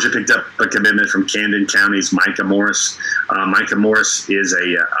 Georgia picked up a commitment from Camden County's Micah Morris. Micah Morris is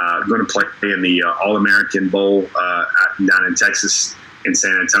going to play in the All-American Bowl down in Texas in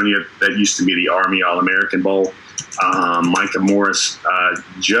San Antonio. That used to be the Army All-American Bowl. Micah Morris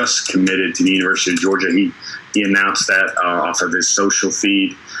just committed to the University of Georgia. He announced that off of his social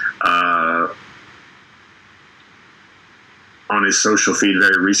feed. On his social feed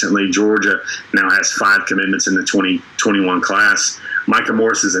very recently. Georgia now has 5 commitments in the 2021 class. Micah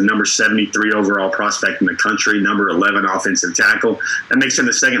Morris is a number 73 overall prospect in the country, number 11 offensive tackle. That makes him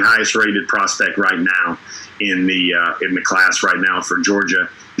the second highest rated prospect right now in the class right now for Georgia.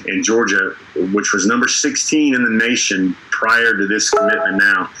 And Georgia, which was number 16 in the nation prior to this commitment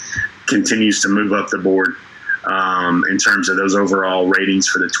now, continues to move up the board in terms of those overall ratings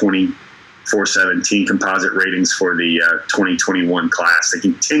for the 24/7 composite ratings for the 2021 class. They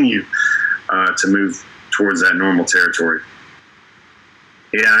continue to move towards that normal territory.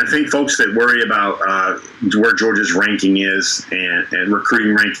 Yeah, I think folks that worry about where Georgia's ranking is and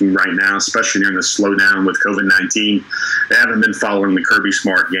recruiting ranking right now, especially during the slowdown with COVID-19, they haven't been following the Kirby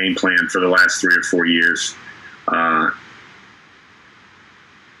Smart game plan for the last 3 or 4 years.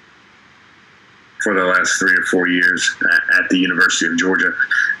 At the University of Georgia.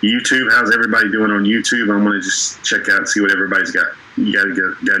 YouTube, how's everybody doing on YouTube? I'm going to just check out and see what everybody's got. You got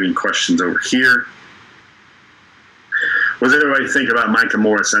any questions over here? What does everybody think about Micah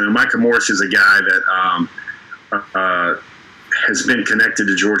Morris? I know Micah Morris is a guy that has been connected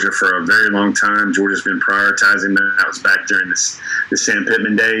to Georgia for a very long time. Georgia's been prioritizing that. That was back during the Sam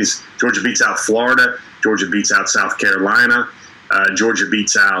Pittman days. Georgia beats out Florida. Georgia beats out South Carolina. Georgia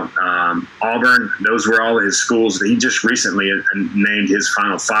beats out Auburn. Those were all of his schools. He just recently named his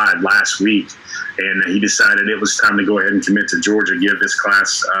Final 5 last week, and he decided it was time to go ahead and commit to Georgia, give this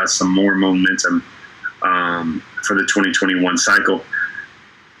class some more momentum for the 2021 cycle.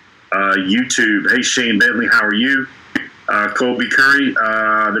 YouTube, hey, Shane Bentley, how are you? Colby Curry,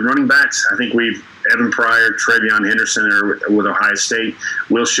 the running backs, I think Evan Pryor, Travion Henderson are with Ohio State.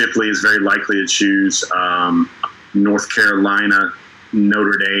 Will Shipley is very likely to choose North Carolina,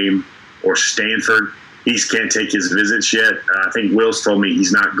 Notre Dame, or Stanford. He can't take his visits yet. I think Will's told me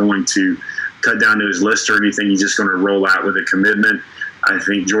he's not going to cut down to his list or anything. He's just going to roll out with a commitment. I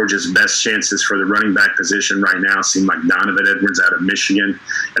think Georgia's best chances for the running back position right now seem like Donovan Edwards out of Michigan.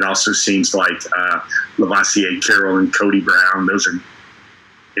 It also seems like Lavassier Carroll and Cody Brown. Those are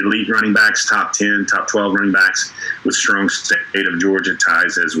elite running backs, top 10, top 12 running backs with strong state of Georgia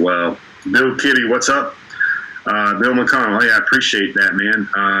ties as well. Bill Kitty, what's up? Bill McConnell, hey, I appreciate that, man.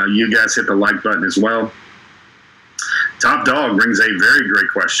 You guys hit the like button as well. Top Dog brings a very great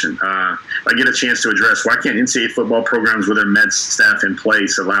question. I get a chance to address, why can't NCAA football programs with their med staff in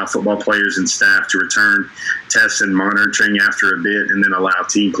place allow football players and staff to return tests and monitoring after a bit and then allow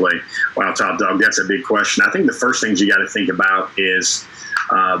team play? Wow, Top Dog, that's a big question. I think the first things you got to think about is,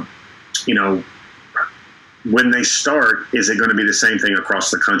 when they start, is it going to be the same thing across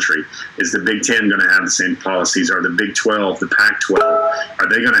the country? Is the Big Ten going to have the same policies? Are the Big 12, the Pac-12, are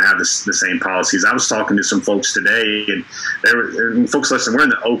they going to have the same policies? I was talking to some folks today, and folks, listen, we're in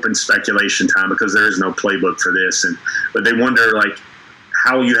the open speculation time because there is no playbook for this, but they wonder, like,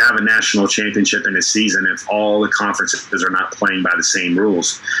 how you have a national championship in a season if all the conferences are not playing by the same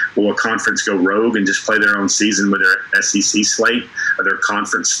rules. Will a conference go rogue and just play their own season with their SEC slate or their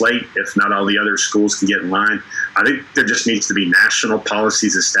conference slate if not all the other schools can get in line? I think there just needs to be national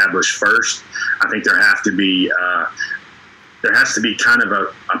policies established first. I think there has to be kind of a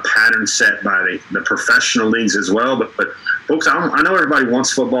pattern set by the professional leagues as well. But folks, I know everybody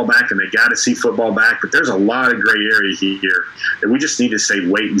wants football back and they got to see football back, but there's a lot of gray area here that we just need to say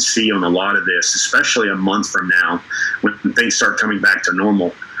wait and see on a lot of this, especially a month from now when things start coming back to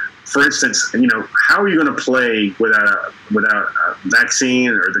normal. For instance, how are you going to play without a vaccine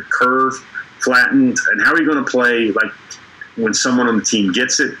or the curve flattened? And how are you going to play like when someone on the team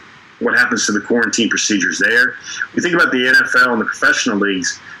gets it? What happens to the quarantine procedures there? We think about the NFL and the professional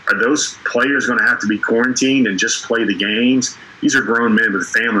leagues. Are those players going to have to be quarantined and just play the games? These are grown men with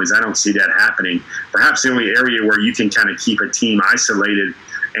families. I don't see that happening. Perhaps the only area where you can kind of keep a team isolated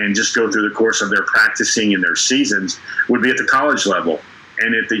and just go through the course of their practicing and their seasons would be at the college level.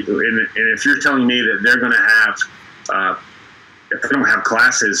 And if you're telling me that they're going to have, if they don't have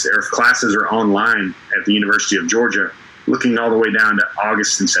classes, or if classes are online at the University of Georgia, looking all the way down to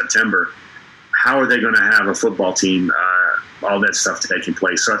August and September, how are they going to have a football team, all that stuff taking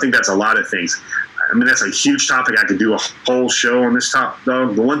place? So I think that's a lot of things. I mean, that's a huge topic. I could do a whole show on this topic,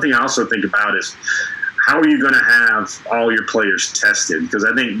 though. The one thing I also think about is, how are you going to have all your players tested? Because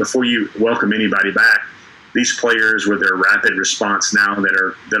I think before you welcome anybody back, these players with their rapid response now that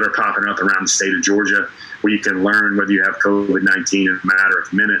are popping up around the state of Georgia, where you can learn whether you have COVID-19 in a matter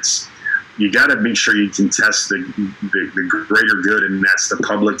of minutes, you got to make sure you can test the greater good, and that's the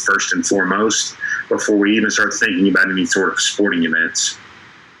public first and foremost, before we even start thinking about any sort of sporting events.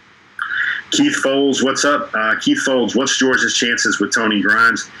 Keith Foles, what's up? Keith Foles, what's Georgia's chances with Tony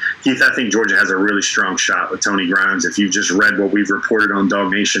Grimes? Keith, I think Georgia has a really strong shot with Tony Grimes. If you just read what we've reported on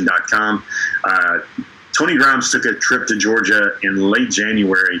DawgNation.com, Tony Grimes took a trip to Georgia in late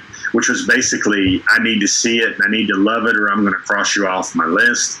January, which was basically, I need to see it, and I need to love it, or I'm going to cross you off my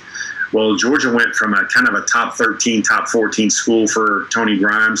list. Well, Georgia went from a kind of a top 13, top 14 school for Tony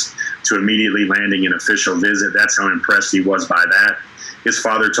Grimes to immediately landing an official visit. That's how impressed he was by that. His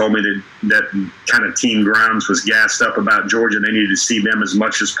father told me that kind of Team Grimes was gassed up about Georgia. They needed to see them as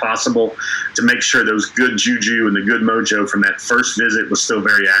much as possible to make sure those good juju and the good mojo from that first visit was still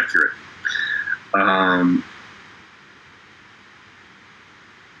very accurate.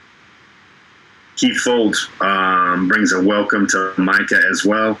 Keith Folds brings a welcome to Micah as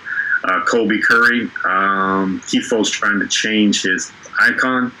well. Colby Curry, Keith Folds trying to change his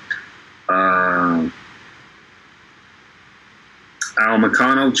icon. Al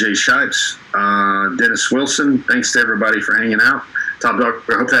McConnell, Jay Shipes, Dennis Wilson. Thanks to everybody for hanging out. Top Dog,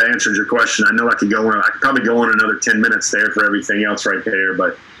 I hope that answered your question. I know I could probably go on another 10 minutes there for everything else right there,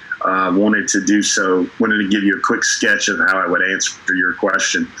 but wanted to do so. Wanted to give you a quick sketch of how I would answer your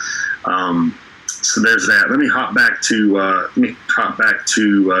question. So there's that. Let me hop back to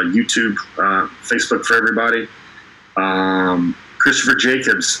YouTube, Facebook for everybody. Christopher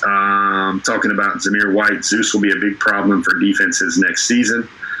Jacobs talking about Zamir White. Zeus will be a big problem for defenses next season.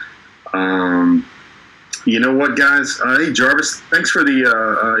 You know what, guys? Hey, Jarvis, thanks for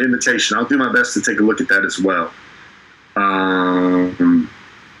the invitation. I'll do my best to take a look at that as well.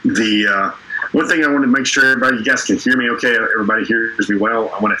 One thing I want to make sure you guys can hear me okay. Everybody hears me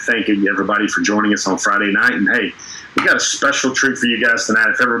well. I want to thank everybody for joining us on Friday night. And, hey, we got a special treat for you guys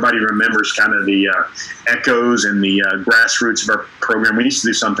tonight. If everybody remembers kind of the echoes and the grassroots of our program, we used to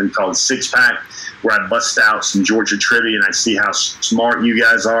do something called Six Pack, where I bust out some Georgia trivia and I see how smart you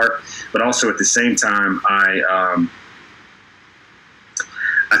guys are. But also at the same time, I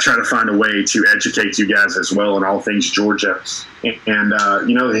try to find a way to educate you guys as well on all things Georgia. And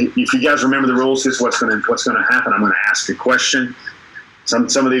you know, if you guys remember the rules, here's what's going to happen. I'm going to ask a question. Some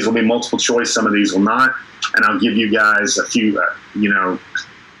of these will be multiple choice, some of these will not, and I'll give you guys a few, you know,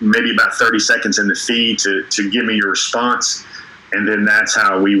 maybe about 30 seconds in the feed to give me your response, and then that's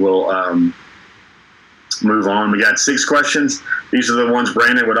how we will move on. We got 6 questions. These are the ones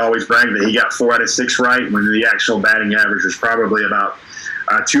Brandon would always brag that he got 4 out of 6 right, when the actual batting average was probably about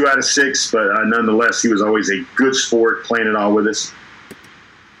 2 out of 6, but nonetheless, he was always a good sport playing it all with us.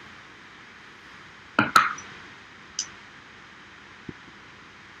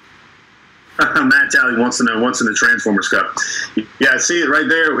 Matt Talley wants to know what's in the Transformers Cup. Yeah, see it right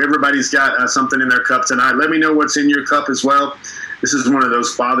there. Everybody's got something in their cup tonight. Let me know what's in your cup as well. This is one of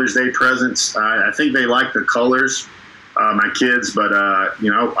those Father's Day presents. I think they like the colors, my kids, but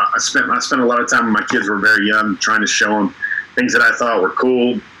you know, I spent a lot of time when my kids were very young trying to show them things that I thought were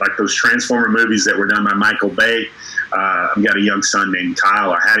cool, like those Transformer movies that were done by Michael Bay. I've got a young son named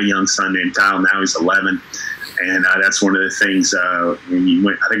Kyle. I had a young son named Kyle. Now he's 11. And that's one of the things, when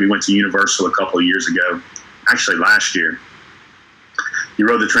I think we went to Universal a couple of years ago, actually last year. You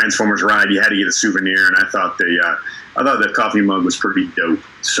rode the Transformers ride, you had to get a souvenir, and I thought the coffee mug was pretty dope.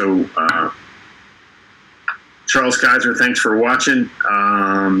 So, Charles Kaiser, thanks for watching.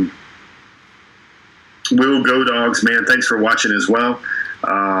 Will Go Dogs, man, thanks for watching as well.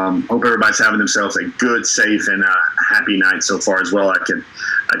 Hope everybody's having themselves a good, safe, and happy night so far as well.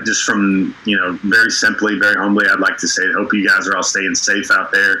 Just from, you know, very simply, very humbly, I'd like to say I hope you guys are all staying safe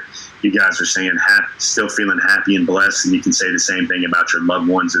out there. You guys are staying still feeling happy and blessed, and you can say the same thing about your loved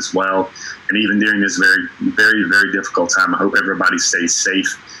ones as well. And even during this very, very, very difficult time, I hope everybody stays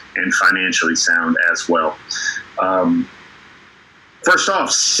safe and financially sound as well. First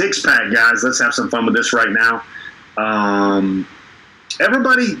off, 6-pack, guys. Let's have some fun with this right now.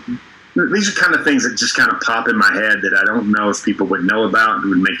 Everybody, these are kind of things that just kind of pop in my head that I don't know if people would know about and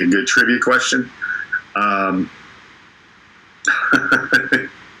would make a good trivia question. You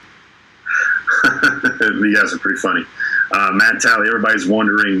guys are pretty funny. Matt Talley, everybody's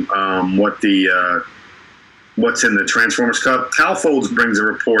wondering what's in the Transformers Cup. Cal Folds brings a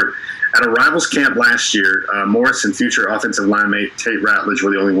report. At a Rivals camp last year, Morris and future offensive line mate Tate Ratledge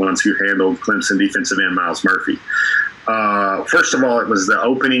were the only ones who handled Clemson defensive end Miles Murphy. First of all, it was the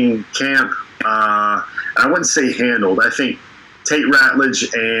opening camp. I wouldn't say handled. I think Tate Ratledge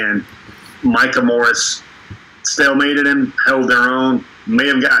and Micah Morris stalemated him, held their own, may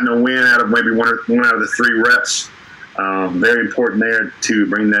have gotten a win out of maybe one out of the 3 reps. Very important there to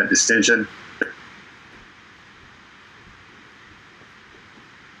bring that distinction.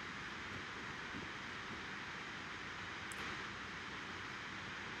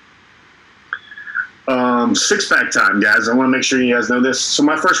 Six-pack time, guys. I want to make sure you guys know this. So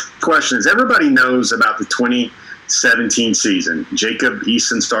my first question is, everybody knows about the 2017 season. Jacob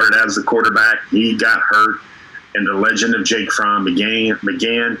Eason started as the quarterback. He got hurt, and the legend of Jake Fromm began.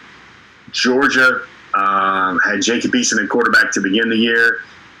 Georgia had Jacob Eason at quarterback to begin the year.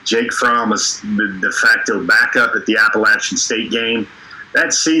 Jake Fromm was the de facto backup at the Appalachian State game.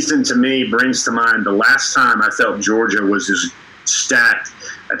 That season, to me, brings to mind the last time I felt Georgia was as stacked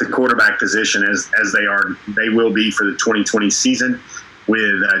at the quarterback position as they will be for the 2020 season,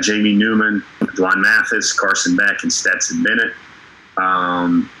 with Jamie Newman, Dwan Mathis, Carson Beck, and Stetson Bennett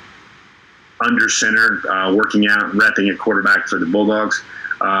under center, working out, repping at quarterback for the Bulldogs.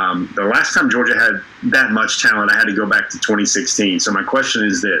 The last time Georgia had that much talent, I had to go back to 2016. So my question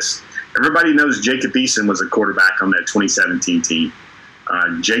is this. Everybody knows Jacob Eason was a quarterback on that 2017 team.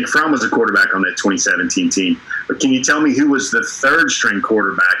 Jake Fromm was a quarterback on that 2017 team. But can you tell me who was the 3rd-string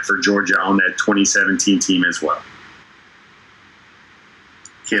quarterback for Georgia on that 2017 team as well?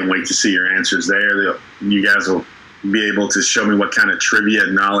 Can't wait to see your answers there. You guys will be able to show me what kind of trivia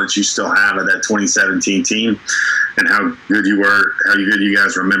knowledge you still have of that 2017 team and how good you were, how good you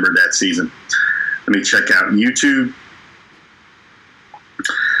guys remembered that season. Let me check out YouTube.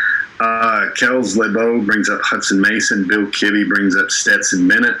 Kels Lebeau brings up Hudson Mason. Bill Kibbe brings up Stetson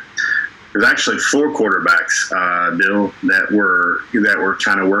Bennett. There's actually 4 quarterbacks, Bill, that were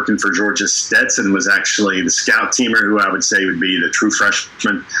kind of working for Georgia. Stetson was actually the scout teamer, who I would say would be the true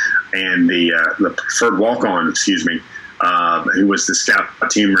freshman, and the preferred walk-on, who was the scout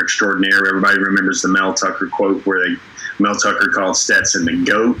teamer extraordinaire. Everybody remembers the Mel Tucker quote where Mel Tucker called Stetson the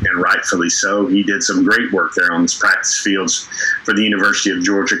GOAT, and rightfully so. He did some great work there on his practice fields for the University of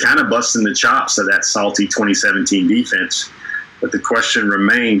Georgia, kind of busting the chops of that salty 2017 defense. But the question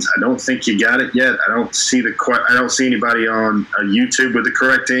remains. I don't think you got it yet. I don't see anybody on YouTube with the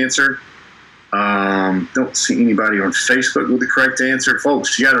correct answer. Don't see anybody on Facebook with the correct answer.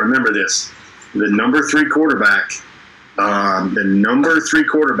 Folks, you got to remember this. The number 3 quarterback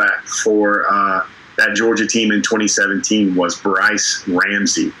for that Georgia team in 2017 was Bryce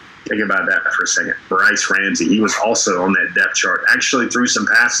Ramsey. Think about that for a second. Bryce Ramsey. He was also on that depth chart. Actually threw some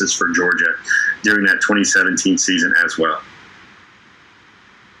passes for Georgia during that 2017 season as well.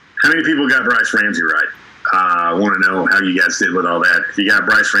 How many people got Bryce Ramsey right? I want to know how you guys did with all that. If you got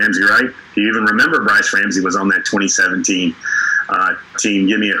Bryce Ramsey right, if you even remember Bryce Ramsey was on that 2017 team,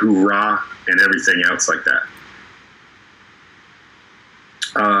 give me a hoorah and everything else like that.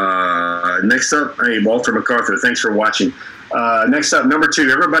 Next up, hey, Walter MacArthur, thanks for watching. Next up, number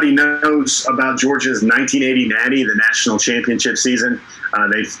 2, everybody knows about Georgia's 1980 Natty, the national championship season.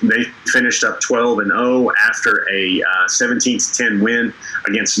 They finished up 12-0 after a 17-10 win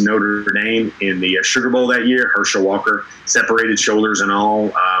against Notre Dame in the Sugar Bowl that year. Herschel Walker, separated shoulders and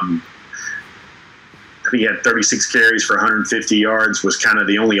all. He had 36 carries for 150 yards, was kind of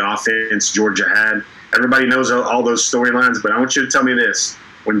the only offense Georgia had. Everybody knows all those storylines, but I want you to tell me this.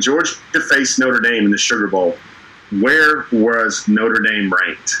 When Georgia faced Notre Dame in the Sugar Bowl, where was Notre Dame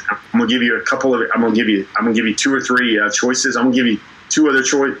ranked? I'm gonna give you a couple of. I'm gonna give you 2 or 3 choices. I'm gonna give you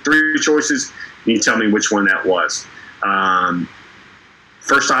 3 choices. And you tell me which one that was.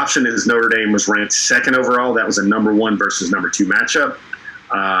 First option is Notre Dame was ranked 2nd overall. That was a number 1 versus number 2 matchup.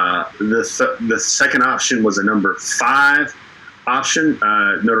 The second option was a number 5 option.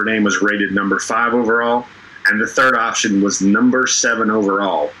 Notre Dame was rated number 5 overall. And the third option was number 7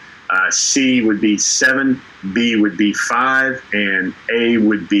 overall. C would be 7, B would be 5, and A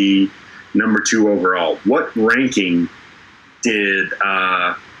would be number 2 overall. What ranking did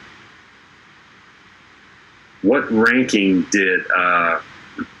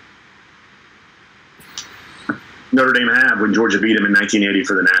Notre Dame have when Georgia beat them in 1980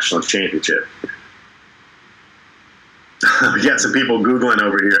 for the national championship? We got some people Googling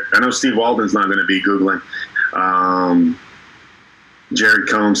over here. I know Steve Walden's not going to be Googling. Jared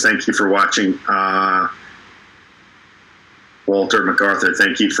Combs, thank you for watching. Walter MacArthur,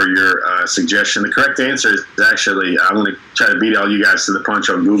 thank you for your suggestion. The correct answer is actually, I want to try to beat all you guys to the punch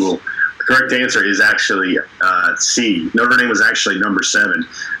on Google. The correct answer is actually C. Notre Dame was actually number 7.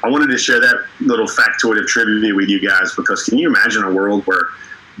 I wanted to share that little factoid of trivia with you guys because can you imagine a world where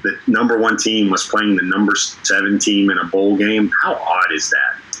the number 1 team was playing the number 7 team in a bowl game? How odd is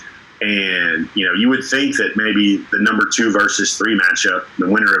that? And, you would think that maybe the number 2 versus 3 matchup, the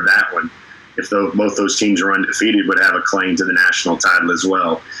winner of that one, if both those teams are undefeated, would have a claim to the national title as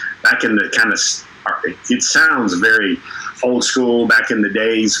well. Back in the it sounds very old school, back in the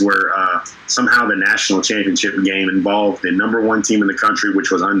days where somehow the national championship game involved the number 1 team in the country, which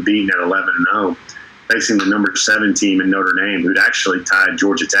was unbeaten at 11-0, facing the number 7 team in Notre Dame, who'd actually tied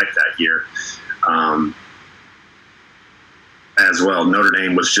Georgia Tech that year. As well, Notre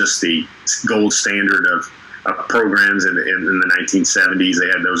Dame was just the gold standard of programs in the 1970s. They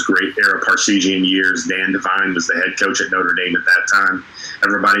had those great Ara Parseghian years. Dan Devine was the head coach at Notre Dame at that time.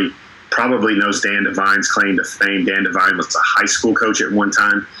 Everybody probably knows Dan Devine's claim to fame. Dan Devine was a high school coach at one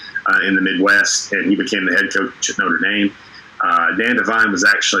time in the Midwest, and he became the head coach at Notre Dame. Dan Devine was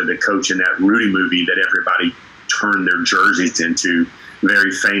actually the coach in that Rudy movie that everybody turned their jerseys into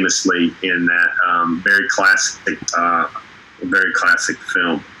very famously in that very classic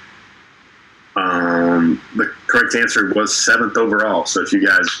film. The correct answer was 7th overall. So if you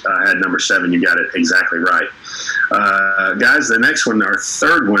guys had number 7, you got it exactly right. Guys, the next one, our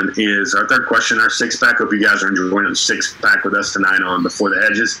third question, our 6-pack. Hope you guys are enjoying the 6-pack with us tonight on Before the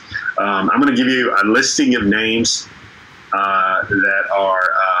Hedges. I'm going to give you a listing of names that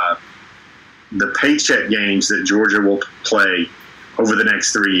are the paycheck games that Georgia will play over the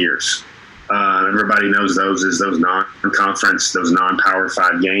next 3 years. Everybody knows those as those non-conference, those non-Power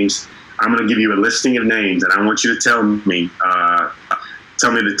 5 games. I'm going to give you a listing of names, and I want you to tell me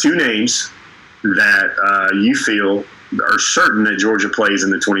the 2 names that you feel are certain that Georgia plays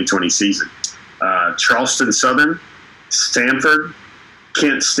in the 2020 season. Charleston Southern, Stanford,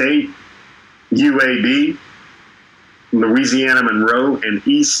 Kent State, UAB, Louisiana Monroe, and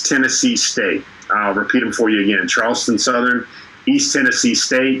East Tennessee State. I'll repeat them for you again. Charleston Southern, East Tennessee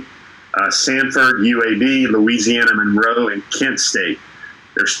State, Sanford, UAB, Louisiana Monroe, and Kent State.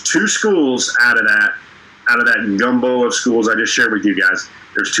 There's 2 schools out of out of that gumbo of schools I just shared with you guys,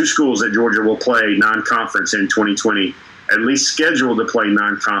 there's 2 schools that Georgia will play non-conference in 2020, at least scheduled to play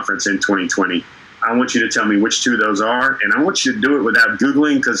non-conference in 2020. I want you to tell me which 2 those are, and I want you to do it without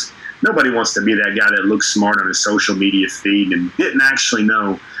Googling, because nobody wants to be that guy that looks smart on his social media feed and didn't actually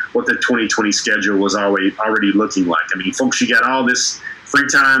know what the 2020 schedule was already looking like. I mean, folks, you got all this free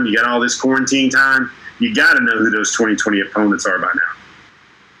time, you got all this quarantine time, you got to know who those 2020 opponents are by now.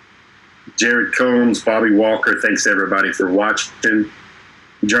 Jared Combs, Bobby Walker, thanks to everybody for watching.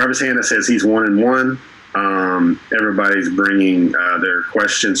 Jarvis Hanna says he's 1-1. Everybody's bringing their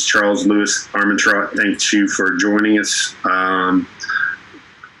questions. Charles Lewis Armentrout, thanks you for joining us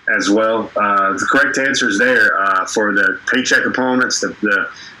as well. The correct answer is there for the paycheck opponents, the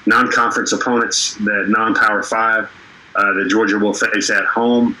non-conference opponents, the non-Power 5 that Georgia will face at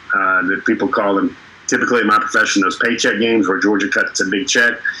home. That people call them, typically in my profession, those paycheck games where Georgia cuts a big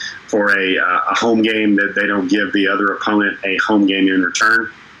check for a home game that they don't give the other opponent a home game in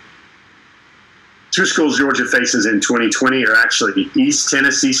return. 2 schools Georgia faces in 2020 are actually East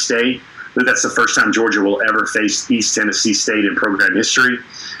Tennessee State. That's the first time Georgia will ever face East Tennessee State in program history.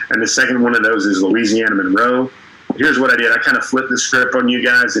 And the second one of those is Louisiana Monroe. Here's what I did. I kind of flipped the script on you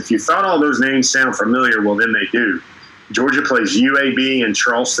guys. If you thought all those names sound familiar, well, then they do. Georgia plays UAB and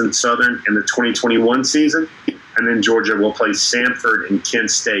Charleston Southern in the 2021 season, and then Georgia will play Samford and Kent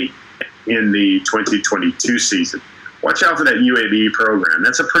State in the 2022 season. Watch out for that UAB program.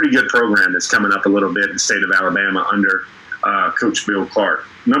 That's a pretty good program that's coming up a little bit in the state of Alabama under Coach Bill Clark.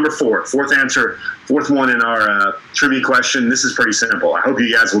 Number 4, fourth answer, fourth one in our trivia question. This is pretty simple. I hope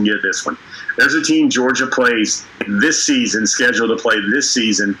you guys will get this one. There's a team Georgia plays this season, scheduled to play this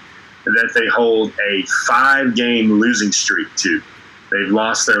season, that they hold a 5-game losing streak to. They've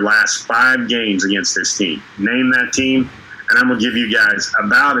lost their last 5 games against this team. Name that team, and I'm going to give you guys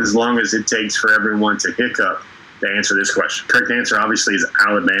about as long as it takes for everyone to hiccup to answer this question. Correct answer, obviously, is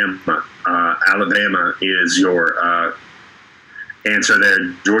Alabama. Alabama is your answer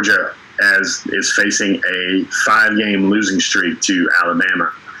there. Georgia is facing a 5-game losing streak to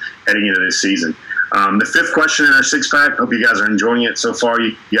Alabama heading into this season. The 5th question in our 6-pack, hope you guys are enjoying it so far.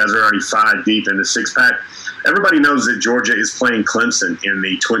 You guys are already 5 deep in the 6-pack. Everybody knows that Georgia is playing Clemson in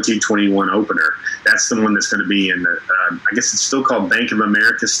the 2021 opener. That's the one that's going to be in the, I guess it's still called Bank of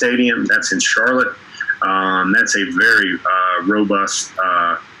America Stadium. That's in Charlotte. That's a very robust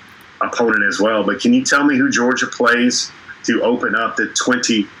opponent as well. But can you tell me who Georgia plays to open up the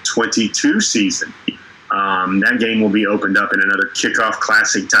 2022 season? That game will be opened up in another kickoff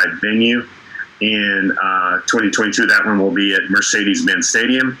classic type venue in 2022. That one will be at Mercedes-Benz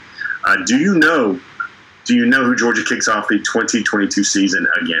Stadium. Do you know who Georgia kicks off the 2022 season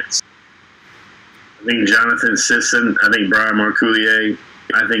against? I think Jonathan Sisson, I think Brian Marcoulier,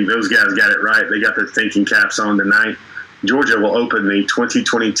 I think those guys got it right. They got their thinking caps on tonight. Georgia will open the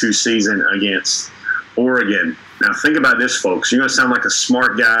 2022 season against Oregon. Now, think about this, folks. You're going to sound like a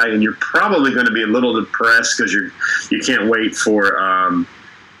smart guy, and you're probably going to be a little depressed because you can't wait for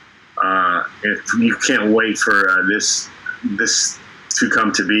this to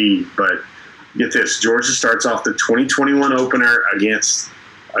come to be. But get this: Georgia starts off the 2021 opener against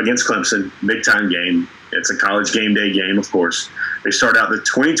Clemson, big time game. It's a college game day game, of course. They start out the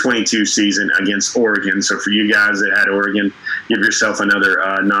 2022 season against Oregon. So for you guys that had Oregon, give yourself another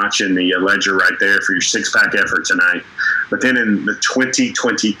notch in the ledger right there for your 6-pack effort tonight. But then in the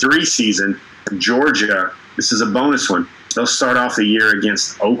 2023 season, Georgia, this is a bonus one, they'll start off the year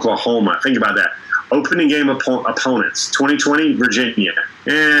against Oklahoma. Think about that. Opening game opponents, 2020, Virginia.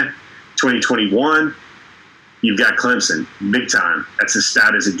 2021, you've got Clemson, big time. That's as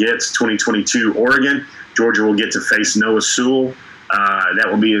stout as it gets. 2022, Oregon. Georgia will get to face Noah Sewell. That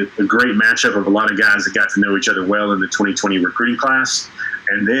will be a great matchup of a lot of guys that got to know each other well in the 2020 recruiting class.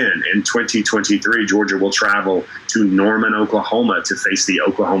 And then in 2023, Georgia will travel to Norman, Oklahoma to face the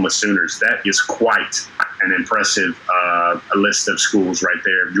Oklahoma Sooners. That is quite an impressive list of schools right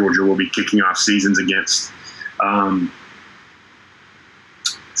there. Georgia will be kicking off seasons against. 6th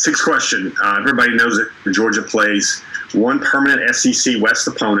question. Everybody knows that Georgia plays one permanent SEC West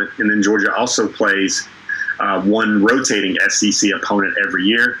opponent, and then Georgia also plays one rotating SEC opponent every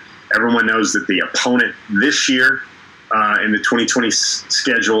year. Everyone knows that the opponent this year in the 2020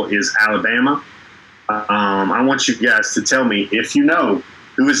 schedule is Alabama. I want you guys to tell me if you know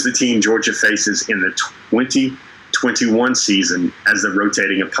who is the team Georgia faces in the 2021 season as the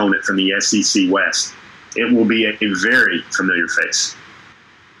rotating opponent from the SEC West. It will be a very familiar face.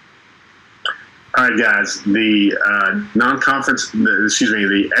 All right, guys, the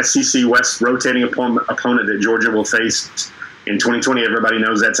the SEC West rotating opponent that Georgia will face in 2020, everybody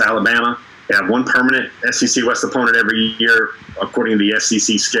knows that's Alabama. They have one permanent SEC West opponent every year, according to the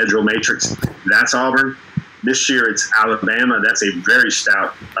SEC schedule matrix. That's Auburn. This year it's Alabama. That's a very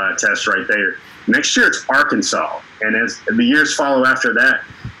stout test right there. Next year it's Arkansas. And as the years follow after that,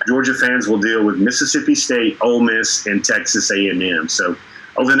 Georgia fans will deal with Mississippi State, Ole Miss, and Texas A&M. So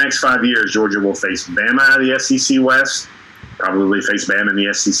over the next 5 years, Georgia will face Bama out of the SEC West, probably face Bama in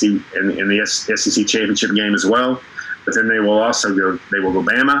the SEC in the SEC championship game as well. But then they will go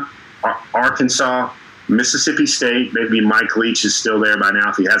Bama, Arkansas, Mississippi State. Maybe Mike Leach is still there by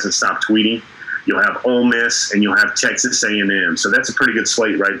now if he hasn't stopped tweeting. You'll have Ole Miss, and you'll have Texas A&M. So that's a pretty good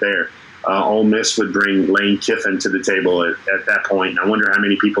slate right there. Ole Miss would bring Lane Kiffin to the table at that point. And I wonder how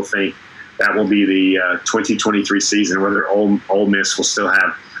many people think that will be the 2023 season, whether Ole Miss will still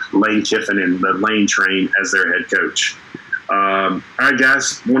have Lane Kiffin and the Lane train as their head coach. All right,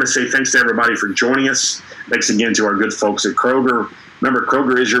 guys, I want to say thanks to everybody for joining us. Thanks again to our good folks at Kroger. Remember,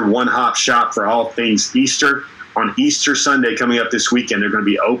 Kroger is your one-hop shop for all things Easter. On Easter Sunday coming up this weekend, they're going to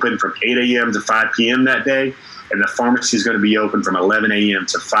be open from 8 a.m. to 5 p.m. that day, and the pharmacy is going to be open from 11 a.m.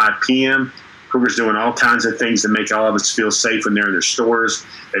 to 5 p.m. Kroger's doing all kinds of things to make all of us feel safe when they're in their stores.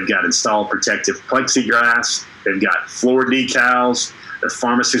 They've got installed protective plexiglass. They've got floor decals. The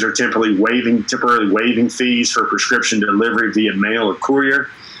pharmacies are temporarily waiving fees for prescription delivery via mail or courier.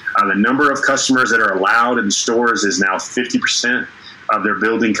 The number of customers that are allowed in stores is now 50% of their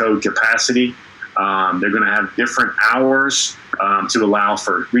building code capacity. They're going to have different hours to allow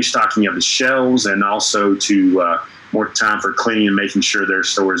for restocking of the shelves and also to more time for cleaning and making sure their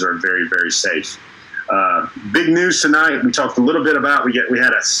stores are very, very safe. Big news tonight. We talked a little bit about, we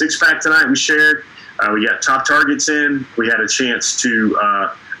had a six-pack tonight we shared. We got top targets in. We had a chance to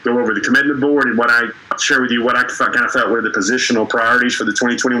go over the commitment board and share with you what I kind of felt were the positional priorities for the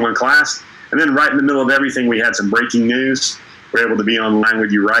 2021 class. And then right in the middle of everything, we had some breaking news. We're able to be online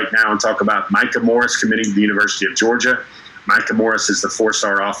with you right now and talk about Micah Morris committing to the University of Georgia. Micah Morris is the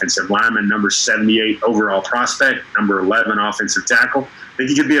four-star offensive lineman, number 78 overall prospect, number 11 offensive tackle. I think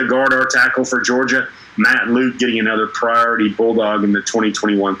he could be a guard or a tackle for Georgia. Matt Luke getting another priority Bulldog in the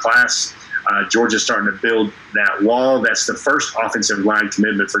 2021 class. Georgia's starting to build that wall. That's the first offensive line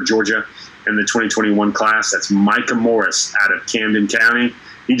commitment for Georgia in the 2021 class. That's Micah Morris out of Camden County.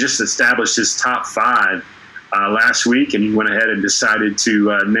 He just established his top 5 last week, and he went ahead and decided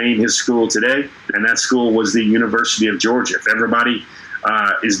to name his school today, and that school was the University of Georgia. If everybody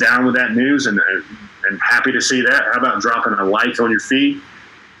is down with that news and happy to see that, how about dropping a like on your feed?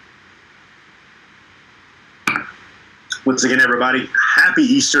 Once again, everybody, happy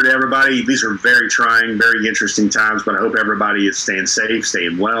Easter to everybody. These are very trying, very interesting times, but I hope everybody is staying safe,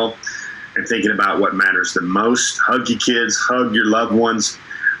 staying well, and thinking about what matters the most. Hug your kids, hug your loved ones.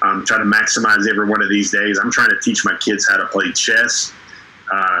 Try to maximize every one of these days. I'm trying to teach my kids how to play chess.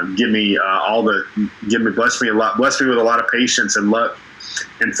 Bless me with a lot of patience and luck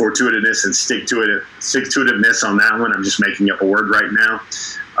and fortuitousness and stick-to-itiveness on that one. I'm just making up a word right now.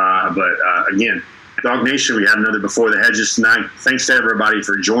 Again, DawgNation, we had another Before the Hedges tonight. Thanks to everybody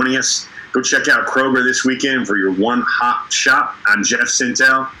for joining us. Go check out Kroger this weekend for your one-hop shop. I'm Jeff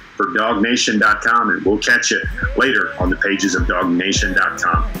Sentell for DawgNation.com, and we'll catch you later on the pages of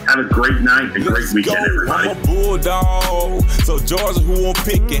DawgNation.com. Have a great night and great weekend, everybody. I'm a Bulldog, so Georgia who I'm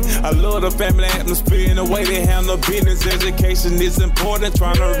picking. I love the family atmosphere and the way they handle business. Education is important,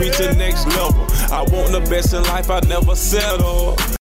 trying to reach the next level. I want the best in life, I never settle.